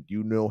application,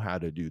 you know how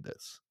to do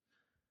this.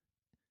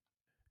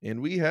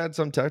 And we had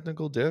some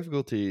technical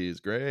difficulties.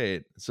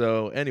 Great.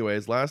 So,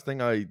 anyways, last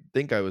thing I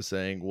think I was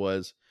saying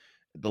was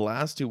the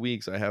last 2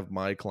 weeks, I have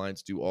my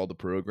clients do all the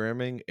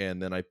programming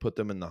and then I put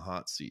them in the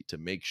hot seat to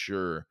make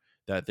sure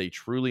that they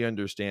truly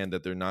understand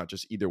that they're not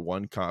just either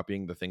one,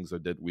 copying the things I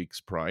did weeks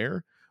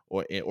prior,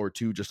 or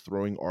two, just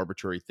throwing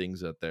arbitrary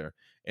things out there.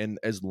 And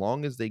as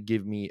long as they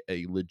give me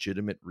a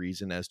legitimate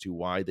reason as to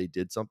why they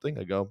did something,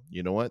 I go,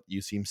 you know what?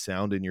 You seem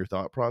sound in your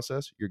thought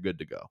process. You're good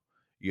to go.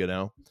 You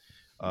know?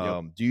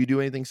 Yep. Do you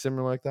do anything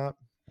similar like that?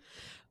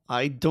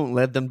 I don't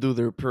let them do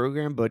their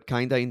program, but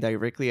kind of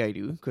indirectly I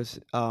do, because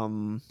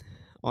on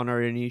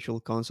our initial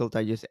consult,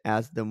 I just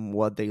ask them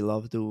what they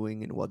love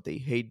doing and what they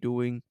hate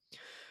doing.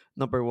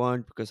 Number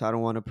one, because I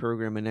don't want to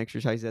program an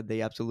exercise that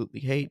they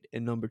absolutely hate,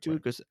 and number two, Right.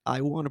 because I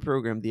want to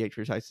program the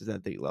exercises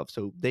that they love.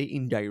 So they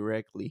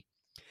indirectly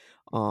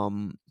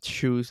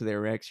choose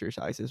their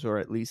exercises, or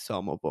at least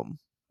some of them.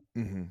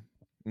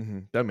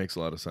 That makes a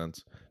lot of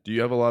sense. Do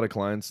you have a lot of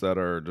clients that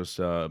are just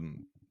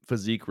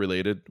physique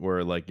related,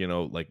 where like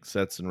like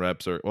sets and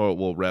reps, or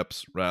well,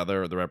 reps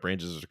rather, or the rep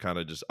ranges are kind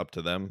of just up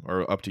to them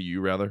or up to you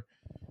rather?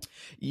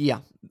 Yeah,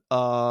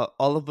 all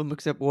of them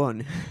except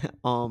one.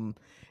 um,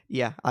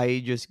 yeah,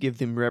 I just give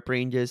them rep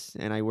ranges,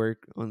 and I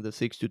work on the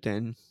 6 to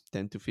 10,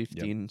 10 to Yep.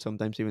 15,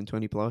 sometimes even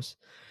 20 plus.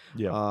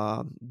 Yep.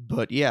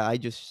 But yeah, I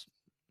just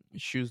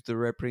choose the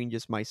rep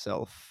ranges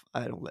myself.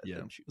 I don't let Yeah.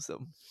 them choose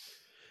them.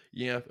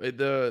 Yeah,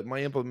 the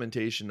my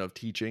implementation of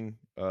teaching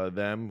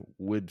them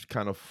would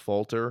kind of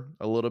falter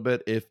a little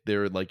bit if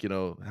they're like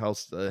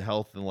health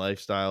and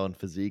lifestyle and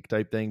physique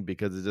type thing,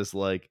 because it's just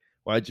like,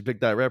 why'd you pick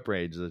that rep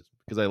range?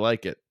 Because I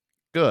like it.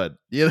 Good,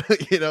 like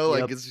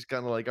Yep. it's just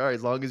kind of like, all right,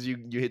 as long as you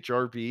hit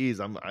your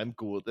RPEs, I'm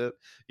cool with it.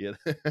 Yeah.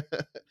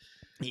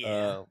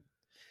 Yeah.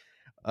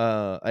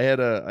 um, I have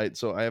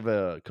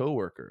a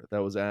coworker that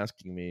was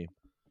asking me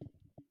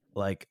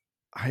like,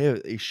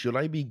 should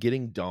I be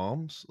getting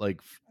DOMs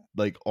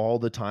like all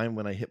the time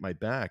when I hit my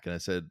back? And I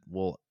said,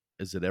 well,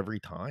 is it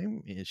every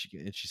time? And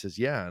she says,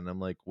 yeah. And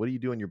I'm like, what do you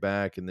do on your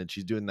back? And then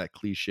she's doing that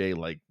cliche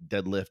like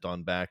deadlift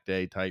on back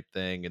day type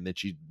thing, and then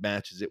she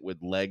matches it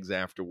with legs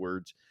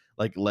afterwards,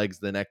 like legs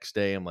the next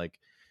day. I'm like,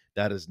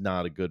 that is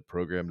not a good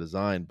program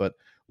design. But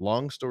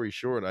long story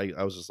short,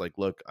 I was just like,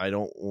 look, I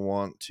don't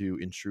want to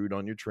intrude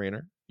on your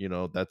trainer.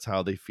 That's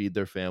how they feed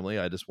their family.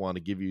 I just want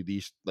to give you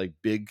these like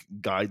big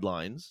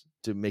guidelines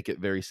to make it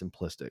very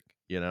simplistic.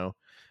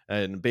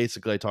 And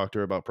basically I talked to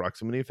her about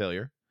proximity of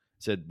failure.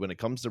 Said, when it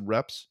comes to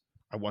reps,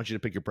 I want you to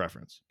pick your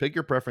preference. Pick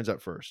your preference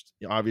at first.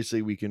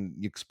 Obviously, we can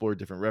explore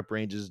different rep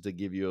ranges to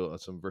give you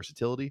some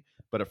versatility.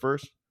 But at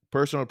first,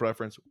 personal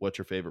preference, what's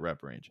your favorite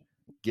rep range?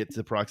 Get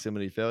to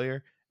proximity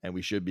failure, and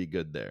we should be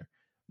good there.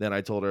 Then I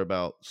told her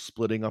about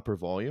splitting up her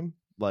volume.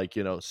 Like,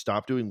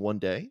 stop doing one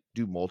day,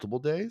 do multiple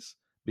days,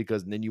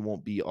 because then you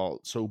won't be all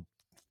so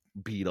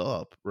beat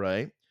up,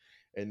 right?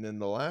 And then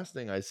the last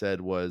thing I said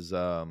was,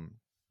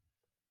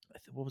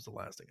 what was the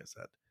last thing I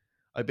said?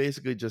 I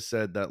basically just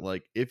said that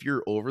like if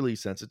you're overly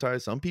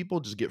sensitized, some people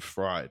just get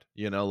fried.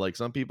 Like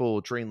some people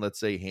will train,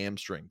 let's say,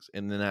 hamstrings,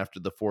 and then after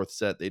the fourth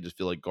set, they just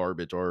feel like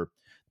garbage, or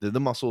the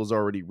muscle has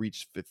already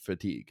reached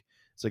fatigue.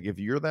 It's like if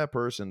you're that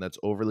person that's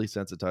overly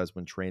sensitized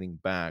when training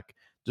back,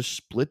 just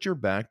split your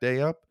back day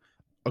up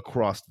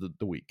across the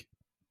week.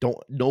 Don't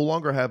no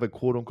longer have a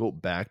quote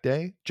unquote back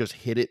day. Just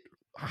hit it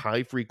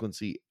high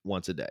frequency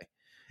once a day,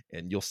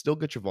 and you'll still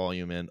get your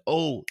volume in.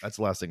 Oh, that's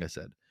the last thing I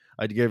said.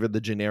 I gave her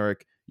the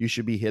generic. You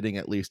should be hitting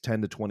at least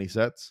 10 to 20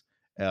 sets.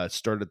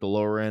 Start at the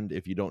lower end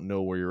if you don't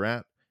know where you're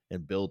at,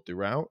 and build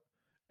throughout.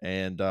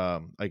 And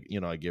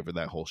I gave her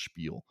that whole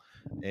spiel,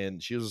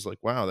 and she was just like,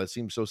 "Wow, that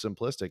seems so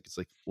simplistic." It's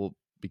like, well,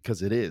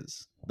 because it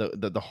is.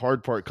 The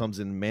hard part comes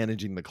in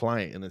managing the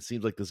client, and it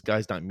seems like this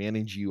guy's not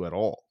managing you at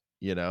all.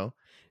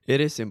 It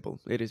is simple.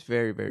 It is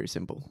very, very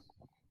simple.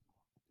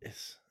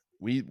 It's,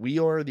 we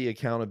are the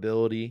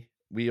accountability.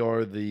 We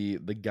are the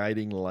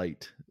guiding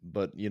light,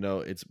 but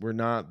we're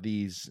not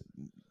these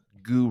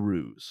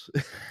gurus.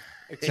 you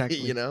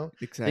Exactly. know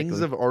Things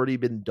Exactly. have already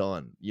been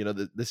done.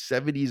 The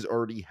 70s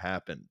already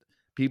happened.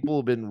 People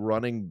have been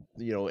running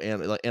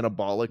like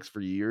anabolics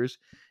for years.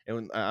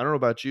 And I don't know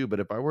about you, but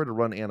if I were to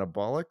run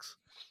anabolics,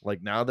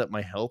 like now that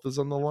my health is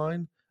on the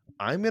line,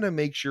 I'm going to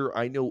make sure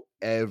I know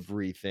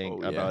everything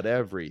Oh yeah. about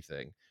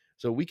everything.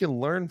 So we can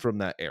learn from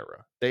that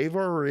era. They've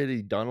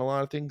already done a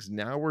lot of things.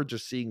 Now we're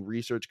just seeing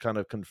research kind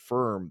of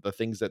confirm the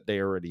things that they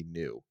already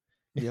knew.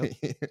 Yep.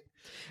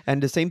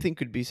 And the same thing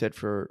could be said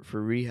for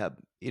rehab.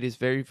 It is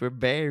very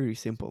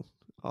simple.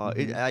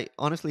 Mhm. I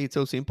honestly, it's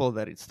so simple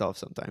that it's tough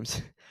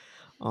sometimes.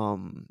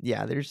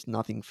 Yeah, there's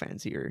nothing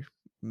fancy or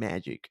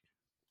magic.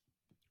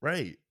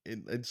 Right.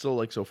 And so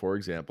like so for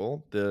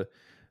example, the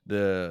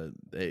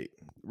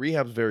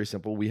rehab's very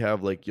simple. We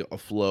have like a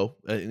flow,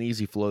 an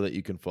easy flow that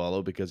you can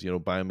follow because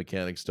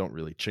biomechanics don't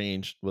really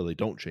change. Well, they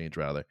don't change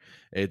rather.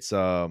 It's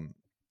the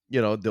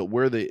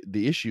where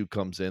the issue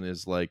comes in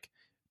is like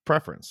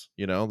preference,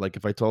 like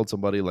if I told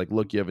somebody like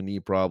look, you have a knee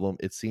problem,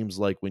 it seems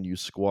like when you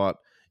squat,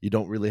 you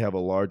don't really have a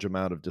large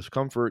amount of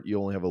discomfort, you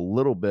only have a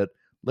little bit.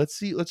 Let's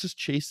just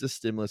chase this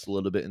stimulus a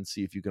little bit and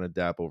see if you can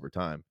adapt over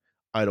time.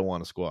 I don't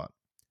want to squat.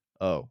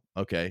 Oh,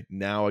 okay.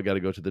 Now I got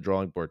to go to the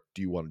drawing board.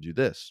 Do you want to do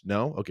this?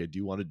 No? Okay. Do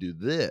you want to do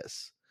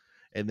this?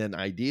 And then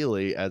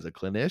ideally, as a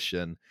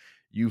clinician,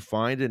 you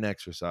find an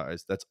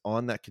exercise that's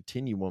on that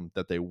continuum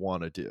that they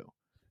want to do.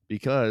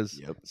 Because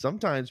Yep.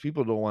 sometimes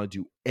people don't want to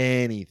do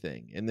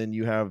anything. And then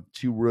you have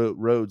two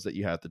roads that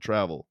you have to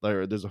travel.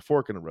 There's a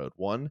fork in the road.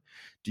 One,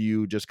 do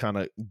you just kind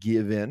of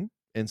give in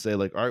and say,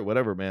 like, all right,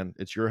 whatever, man,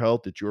 it's your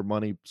health, it's your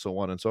money, so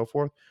on and so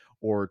forth?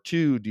 Or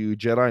two, do you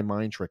Jedi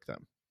mind trick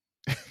them?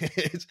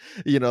 It's,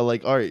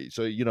 like, all right,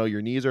 so,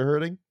 your knees are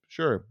hurting.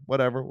 Sure,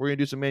 whatever. We're going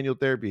to do some manual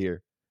therapy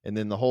here. And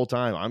then the whole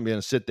time I'm going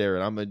to sit there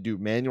and I'm going to do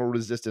manual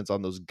resistance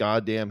on those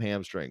goddamn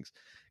hamstrings.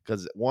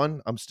 Because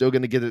one, I'm still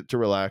going to get it to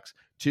relax.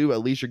 Two,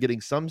 at least you're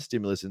getting some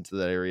stimulus into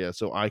that area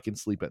so I can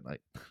sleep at night.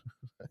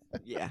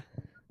 Yeah.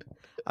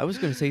 I was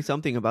going to say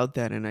something about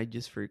that and I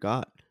just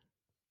forgot.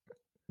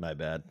 My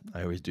bad.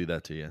 I always do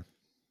that to you.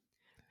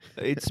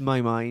 It's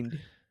my mind.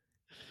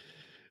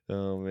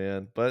 Oh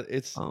man, but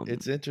it's Um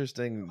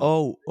interesting.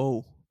 oh,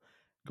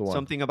 Go on.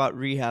 something about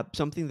rehab,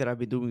 something that I've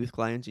been doing with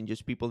clients and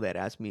just people that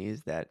ask me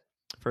is that,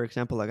 for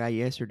example, a guy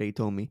yesterday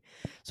told me,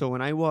 so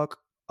when I walk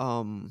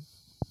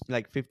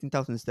like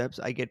 15,000 steps,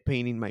 I get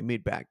pain in my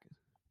mid back.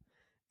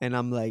 And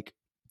I'm like,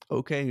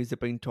 okay, is the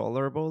pain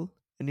tolerable?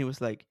 And he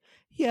was like,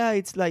 yeah,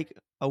 it's like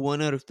a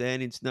 1 out of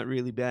 10. It's not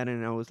really bad.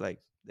 And I was like,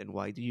 then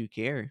why do you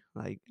care?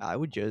 Like, I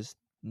would just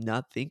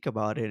not think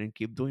about it and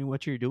keep doing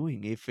what you're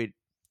doing. If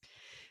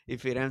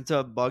it ends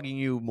up bugging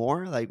you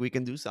more, like we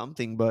can do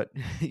something, but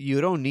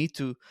you don't need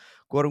to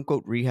quote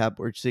unquote rehab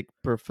or seek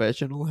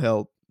professional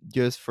help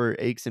just for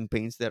aches and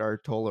pains that are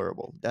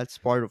tolerable. That's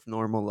part of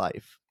normal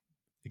life.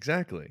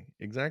 Exactly.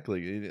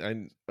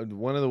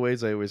 One of the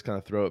ways I always kind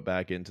of throw it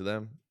back into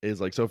them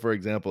is like, so for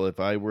example, if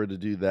I were to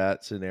do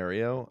that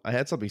scenario, I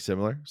had something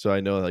similar. So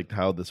I know like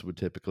how this would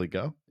typically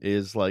go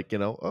is like,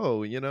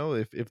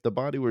 if the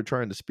body were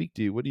trying to speak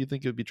to you, what do you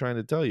think it would be trying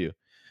to tell you?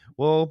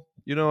 Well,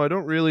 I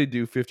don't really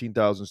do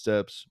 15,000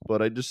 steps,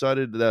 but I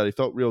decided that I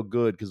felt real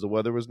good because the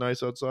weather was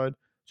nice outside.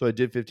 So I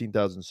did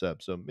 15,000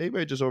 steps. So maybe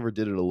I just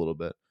overdid it a little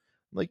bit.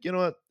 Like, you know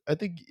what? I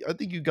think you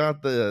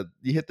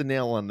hit the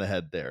nail on the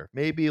head there.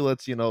 Maybe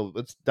let's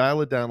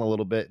dial it down a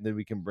little bit and then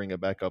we can bring it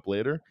back up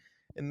later.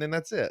 And then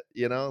that's it,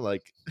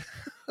 like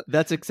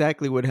That's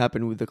exactly what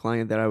happened with the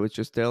client that I was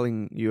just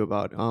telling you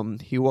about.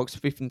 He walks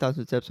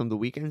 15,000 steps on the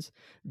weekends,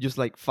 just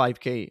like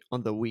 5K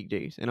on the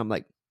weekdays. And I'm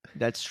like,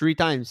 that's 3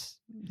 times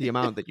the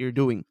amount that you're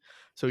doing.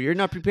 So you're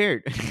not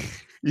prepared.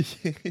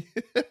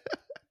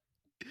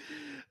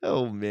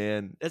 oh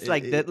man. That's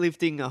like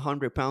deadlifting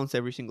 100 pounds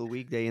every single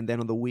weekday, and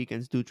then on the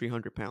weekends do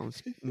 300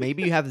 pounds.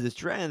 Maybe you have the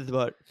strength,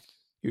 but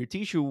your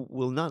tissue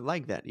will not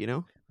like that, you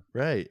know?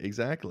 Right,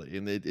 exactly,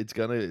 and it's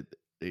gonna.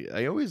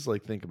 I always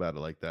like think about it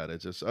like that.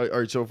 It's just all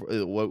right. So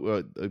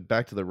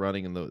back to the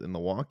running and the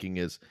walking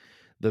is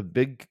the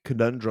big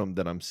conundrum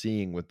that I'm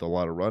seeing with a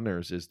lot of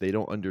runners is they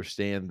don't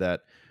understand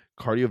that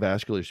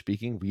cardiovascular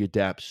speaking, we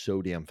adapt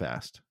so damn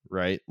fast,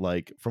 right?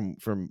 Like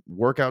from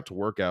workout to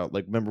workout.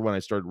 Like remember when I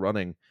started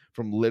running,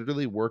 from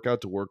literally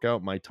workout to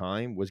workout, my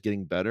time was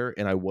getting better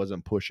and I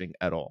wasn't pushing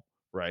at all,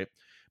 right?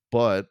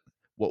 But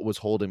what was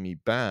holding me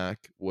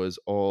back was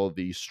all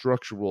the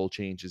structural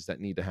changes that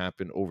need to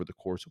happen over the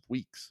course of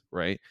weeks,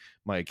 right?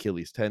 My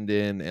Achilles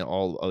tendon and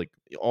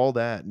all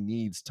that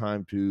needs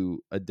time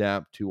to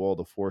adapt to all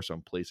the force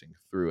I'm placing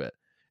through it.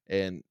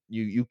 And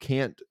you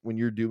can't, when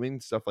you're doing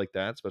stuff like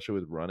that, especially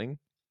with running,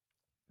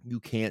 you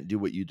can't do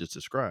what you just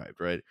described,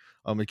 right?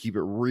 I'm gonna keep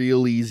it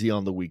real easy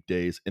on the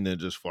weekdays and then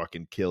just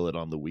fucking kill it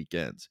on the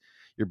weekends.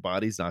 Your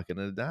body's not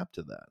gonna adapt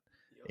to that.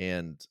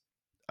 And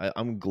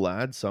I'm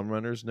glad some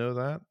runners know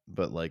that,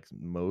 but like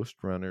most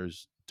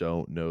runners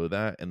don't know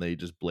that and they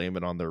just blame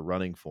it on their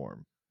running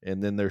form.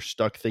 And then they're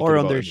stuck thinking Or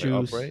on about their am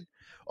I shoes. upright?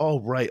 Oh,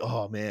 right.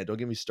 Oh man, don't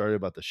get me started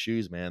about the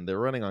shoes, man. They're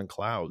running on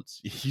clouds.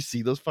 You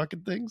see those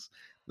fucking things?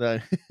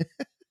 That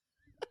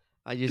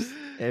I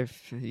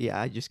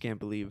just can't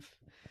believe.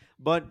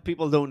 But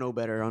people don't know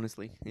better,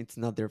 honestly. It's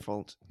not their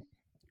fault.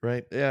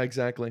 right. Yeah,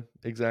 exactly.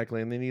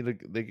 And they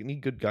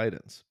need good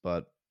guidance,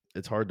 but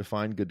it's hard to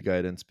find good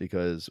guidance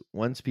because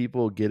once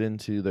people get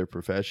into their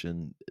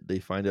profession, they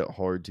find it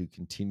hard to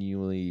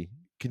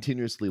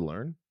continuously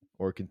learn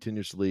or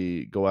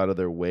continuously go out of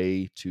their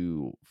way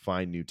to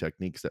find new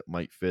techniques that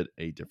might fit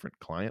a different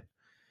client.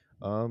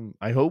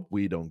 I hope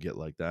we don't get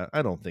like that.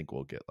 I don't think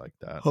we'll get like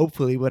that.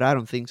 Hopefully, but I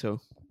don't think so.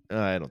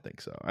 I don't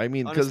think so. I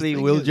mean, because Honestly,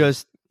 the thing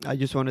is, I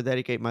just want to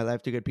dedicate my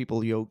life to get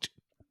people yoked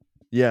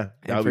yeah, that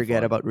and would be forget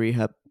fun. about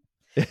rehab.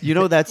 You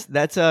know, that's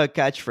a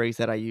catchphrase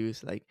that I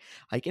use. Like,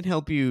 I can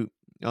help you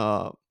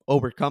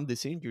overcome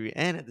this injury,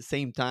 and at the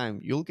same time,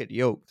 you'll get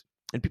yoked,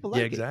 and people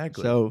Yeah, like it.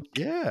 exactly. So,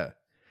 Yeah.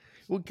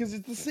 Well, because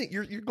it's the same.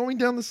 You're going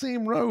down the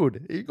same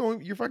road.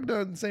 You're fucking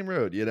down the same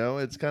road. You know,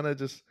 it's kind of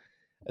just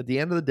at the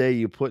end of the day,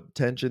 you put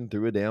tension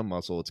through a damn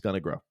muscle, it's gonna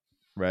grow,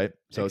 right?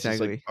 So it's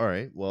just like, exactly. all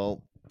right,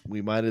 well,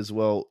 we might as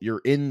well.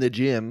 You're in the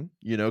gym,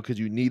 you know, because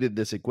you needed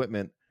this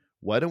equipment.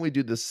 Why don't we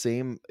do the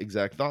same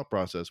exact thought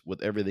process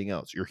with everything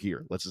else? You're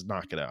here. Let's just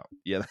knock it out.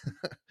 Yeah.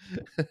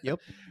 Yep.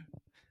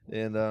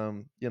 And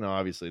you know,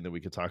 obviously, then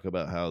we could talk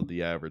about how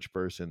the average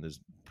person is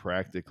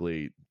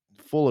practically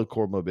full of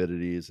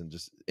comorbidities and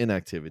just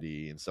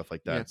inactivity and stuff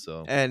like Yeah. that.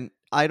 So And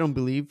I don't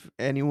believe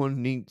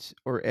anyone needs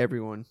or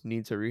everyone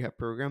needs a rehab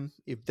program.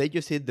 If they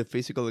just hit the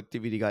physical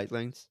activity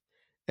guidelines,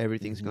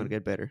 everything's going to mhm.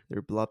 get better.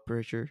 Their blood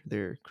pressure,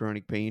 their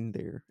chronic pain,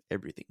 their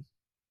everything.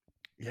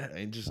 Yeah,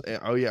 and just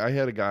oh yeah, I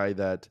had a guy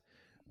that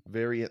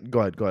very go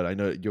ahead, go ahead. I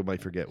know you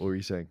might forget. What were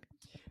you saying?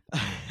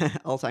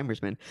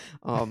 Alzheimer's, man.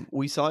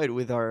 We saw it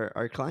with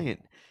our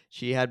client.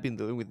 She had been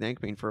dealing with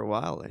neck pain for a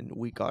while, and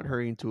we got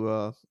her into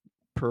a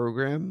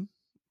program.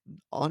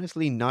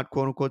 Honestly, not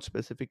quote unquote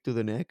specific to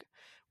the neck.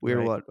 We're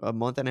Right. what, a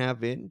month and a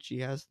half in. She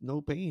has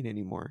no pain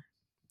anymore,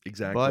 but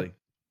Exactly.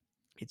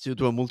 it's due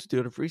to a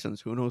multitude of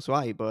reasons. Who knows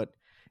why? But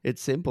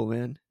it's simple,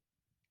 man.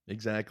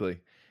 Exactly.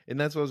 And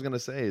that's what I was gonna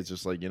say. It's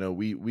just like, you know,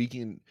 we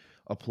can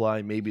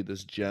apply maybe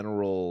this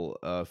general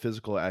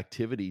physical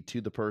activity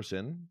to the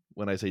person.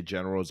 When I say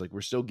general, it's like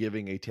we're still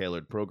giving a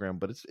tailored program,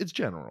 but it's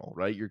general,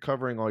 right? You're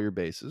covering all your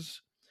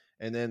bases,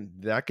 and then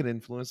that can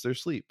influence their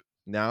sleep.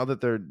 Now that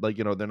they're like,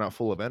 you know, they're not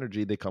full of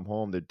energy, they come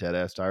home, they're dead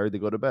ass tired, they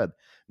go to bed.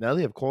 Now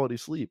they have quality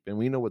sleep, and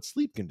we know what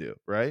sleep can do,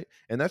 right?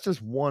 And that's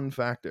just one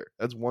factor.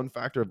 That's one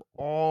factor of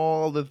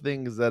all the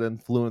things that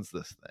influence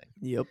this thing,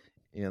 Yep.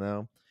 you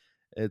know?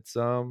 It's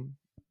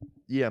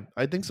yeah,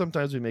 I think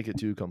sometimes we make it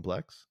too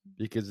complex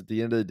because at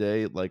the end of the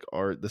day, like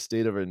the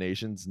state of our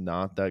nation's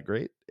not that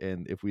great.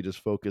 And if we just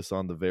focus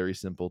on the very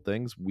simple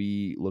things,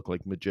 we look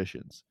like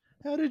magicians.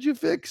 How did you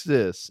fix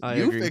this? I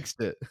You agree.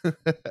 fixed it.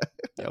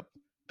 Yep.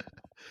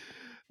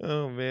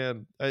 Oh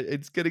man,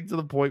 it's getting to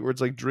the point where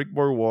it's like drink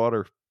more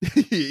water.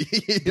 You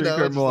Drink know,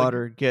 more it's just like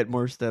water, get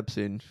more steps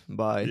in.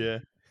 Bye. yeah,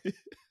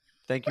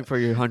 Thank you for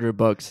your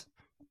 $100.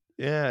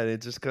 yeah. And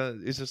it just kind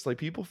of it's just like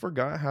people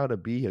forgot how to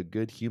be a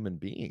good human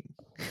being.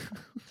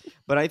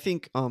 But I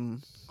think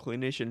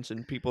clinicians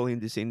and people in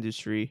this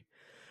industry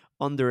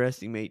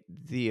underestimate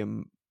the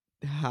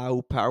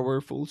how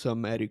powerful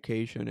some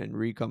education and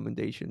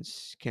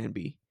recommendations can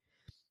be.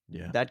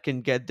 Yeah. That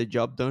can get the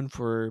job done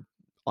for,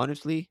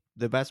 honestly,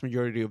 the vast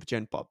majority of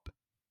Gen Pop.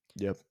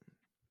 Yep.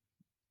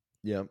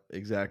 Yep.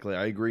 Exactly.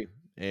 I agree.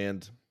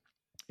 And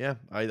yeah,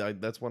 I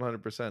that's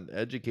 100%.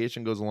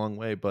 Education goes a long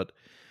way, but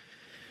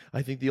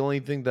I think the only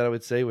thing that I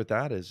would say with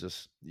that is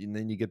just, and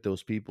then you get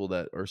those people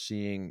that are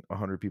seeing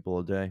 100 people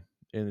a day,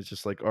 and it's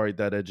just like, all right,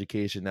 that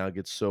education now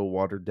gets so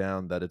watered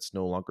down that it's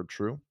no longer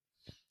true,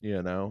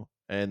 you know.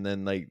 And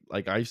then like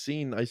I've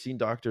seen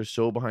doctors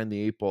so behind the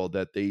eight ball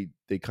that they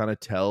kind of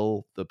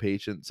tell the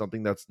patient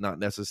something that's not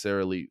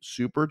necessarily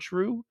super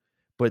true,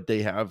 but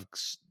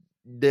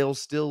they'll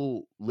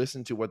still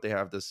listen to what they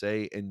have to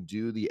say and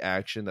do the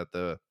action that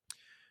the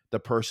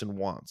person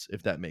wants,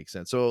 if that makes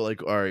sense. So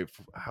like, all right,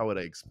 how would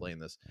I explain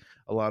this?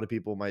 A lot of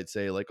people might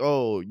say like,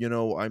 oh, you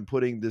know, I'm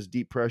putting this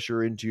deep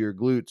pressure into your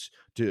glutes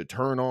to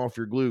turn off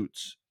your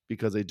glutes,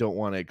 because they don't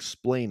want to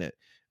explain it.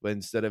 But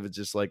instead of it's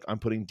just like, I'm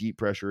putting deep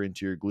pressure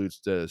into your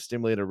glutes to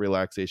stimulate a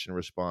relaxation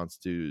response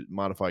to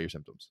modify your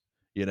symptoms,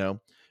 you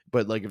know.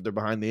 But like if they're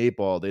behind the eight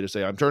ball, they just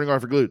say, I'm turning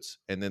off your glutes,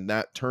 and then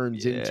that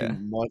turns into Yeah.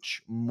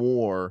 much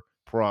more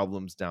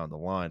problems down the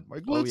line. My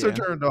Oh, glutes are yeah.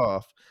 turned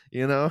off,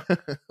 you know.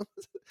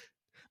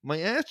 My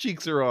ass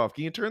cheeks are off.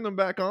 Can you turn them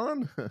back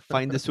on?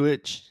 Find the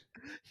switch.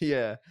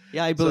 Yeah.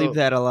 Yeah, I believe So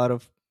that a lot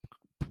of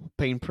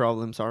pain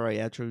problems are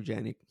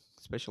iatrogenic,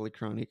 especially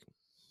chronic.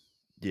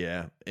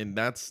 yeah, and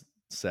that's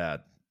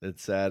sad.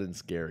 It's sad and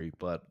scary,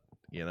 but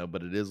you know,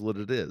 but it is what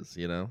it is,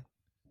 you know.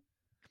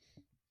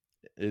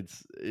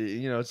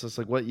 You know, it's just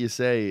like what you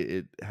say,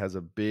 it has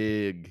a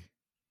big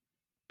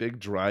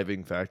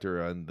driving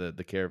factor on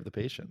the care of the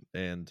patient.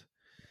 And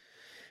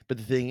but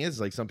the thing is,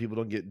 like, some people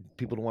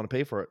don't want to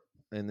pay for it.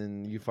 And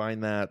then you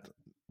find that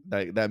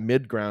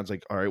mid ground's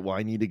like, all right, well,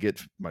 I need to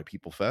get my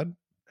people fed,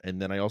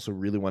 and then I also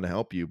really want to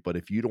help you. But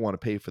if you don't want to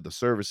pay for the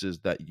services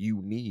that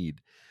you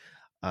need,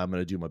 I'm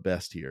gonna do my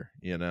best here,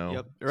 you know.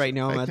 Yep. So Right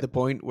now, I'm I at can, the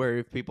point where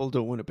if people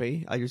don't want to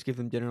pay, I just give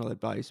them general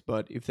advice.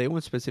 But if they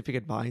want specific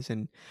advice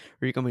and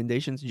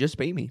recommendations, just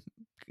pay me.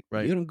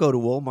 right, You don't go to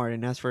Walmart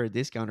and ask for a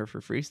discount or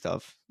for free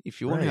stuff.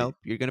 If you want right, help,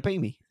 you're going to pay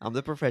me. I'm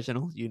the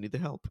professional. You need the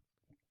help.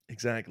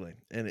 exactly.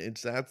 And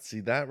it's that,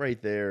 see, that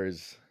right there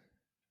is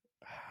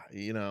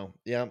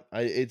Yeah,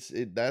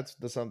 that's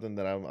the something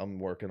that I'm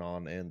working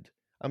on, and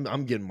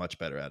I'm getting much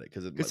better at it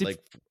because it Because if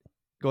like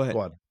go go ahead,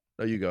 on.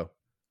 Oh, you go.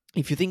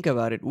 if you think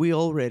about it, we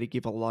already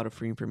give a lot of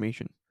free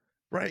information.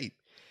 Right.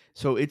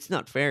 So it's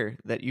not fair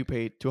that you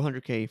pay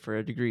 200K for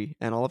a degree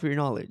and all of your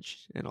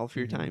knowledge and all of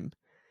your Hmm. time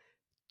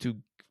to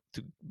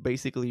to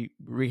basically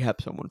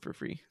rehab someone for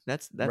free.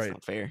 That's Right.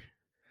 not fair.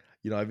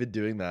 I've been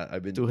doing that.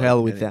 I've been To like,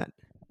 hell with and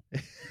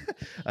that.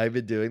 I've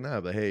been doing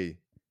that. But hey,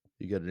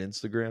 you got an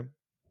Instagram?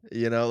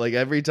 Like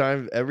every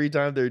time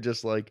they're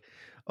just like,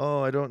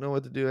 oh, I don't know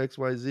what to do X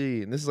Y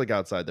Z, and this is like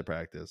outside the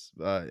practice.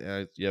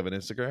 You have an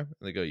Instagram? And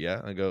they go, yeah.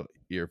 I go,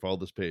 here, follow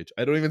this page.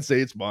 I don't even say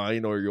it's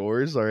mine or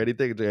yours or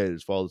anything. Hey,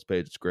 just follow this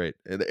page. It's great,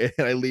 and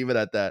I leave it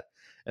at that.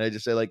 And I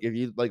just say, like, if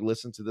you like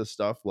listen to this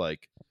stuff,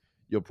 like,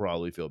 you'll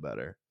probably feel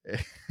better.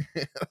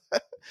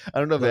 I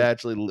don't know if it Well,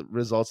 actually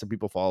results in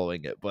people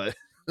following it, but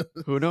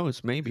who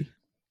knows? Maybe.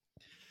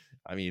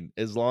 I mean,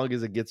 as long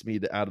as it gets me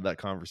out of that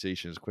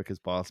conversation as quick as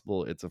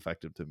possible, it's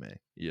effective to me.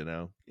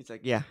 It's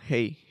like, yeah,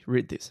 hey,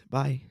 read this.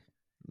 Bye.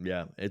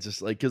 Yeah, it's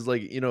just like because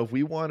if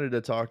we wanted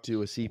to talk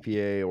to a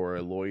CPA or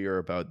a lawyer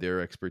about their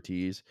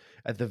expertise,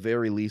 at the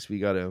very least, we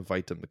got to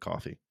invite them to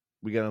coffee.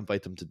 We got to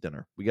invite them to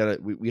dinner.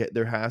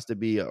 There has to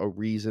be a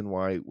reason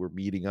why we're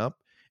meeting up.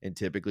 And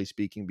typically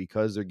speaking,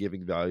 because they're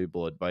giving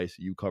valuable advice,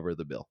 you cover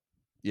the bill.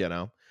 You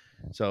know,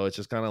 so it's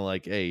just kind of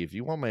like, hey, if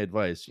you want my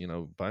advice,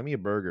 buy me a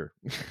burger.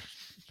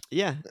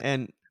 Yeah,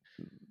 and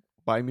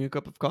buy me a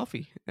cup of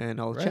coffee and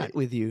I'll Right. chat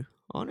with you.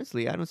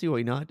 Honestly, I don't see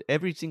why not.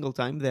 Every single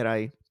time that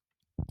I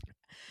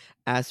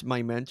ask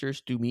my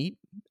mentors to meet,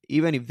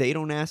 even if they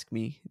don't ask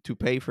me to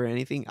pay for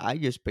anything, I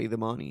just pay the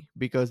money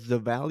because the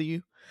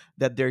value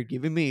that they're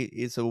giving me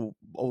is a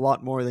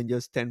lot more than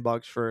just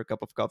 $10 for a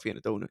cup of coffee and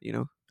a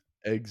donut.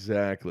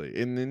 Exactly.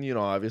 And then,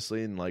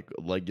 obviously, and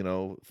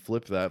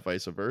flip that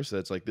vice versa.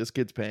 It's like this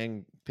kid's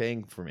paying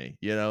for me,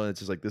 and it's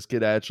just like this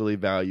kid actually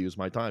values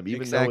my time,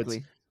 even though it's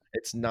Exactly.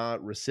 it's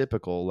not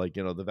reciprocal. Like,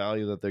 the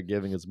value that they're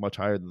giving is much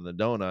higher than the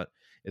donut.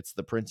 It's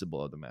the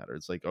principle of the matter.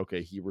 It's like,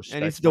 okay, he And it's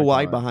respects the my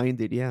why time.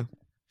 behind it, yeah.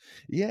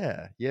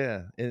 Yeah,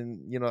 yeah.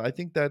 And I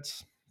think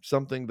that's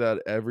something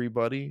that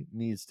everybody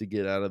needs to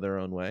get out of their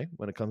own way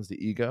when it comes to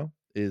ego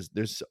is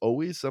there's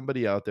always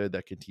somebody out there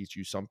that can teach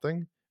you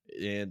something.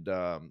 And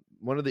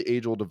one of the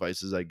age-old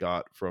devices I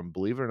got from,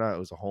 believe it or not, it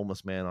was a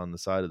homeless man on the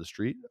side of the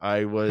street.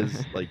 I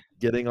was like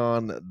getting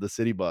on the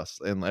city bus,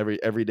 and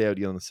every day I would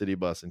get on the city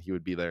bus and he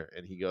would be there,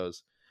 and he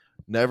goes,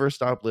 never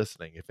stop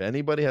listening. If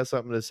anybody has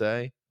something to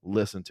say,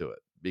 listen to it,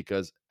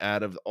 because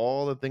out of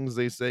all the things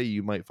they say,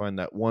 you might find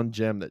that one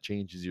gem that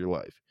changes your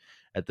life.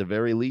 At the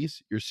very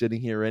least, you're sitting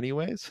here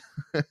anyways.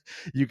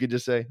 You could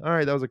just say, all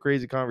right, that was a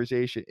crazy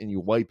conversation, and you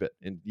wipe it,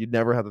 and you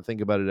never have to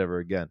think about it ever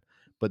again.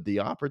 But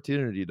the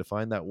opportunity to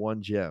find that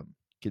one gem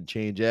can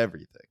change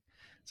everything.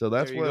 So There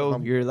that's you what go.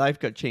 I'm, Your life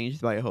got changed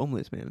by a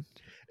homeless man.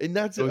 and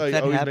that's So it. if I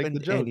that always make the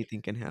happened, joke.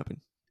 anything can happen.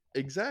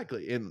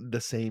 Exactly. And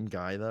the same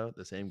guy though,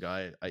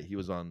 he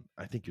was on,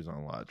 I think he was on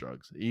a lot of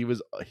drugs. He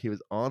was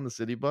on the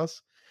city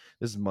bus.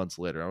 This is months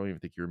later. I don't even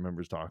think he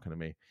remembers talking to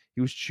me. He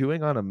was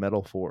chewing on a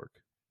metal fork.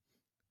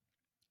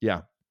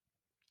 Yeah.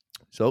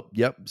 So,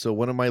 yep. So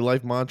one of my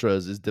life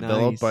mantras is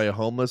developed by Nice. a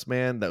homeless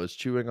man that was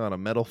chewing on a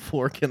metal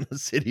fork in the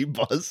city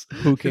bus.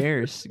 Who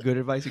cares? Good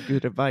advice is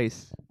good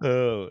advice.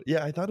 Oh,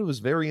 yeah, I thought it was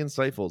very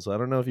insightful. So I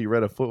don't know if he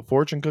read a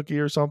fortune cookie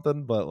or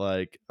something, but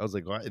like I was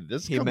like, "Why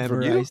this He coming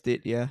from you?" memorized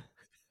it, yeah.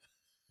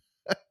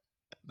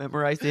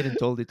 Memorized it and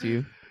told it to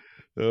you.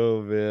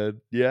 Oh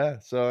man. Yeah.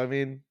 So I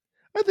mean,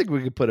 I think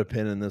we could put a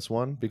pin in this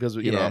one because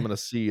I'm Yeah. gonna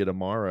see you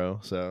tomorrow.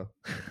 So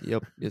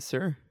Yep. Yes,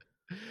 sir.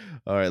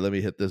 all right, let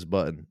me hit this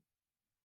button.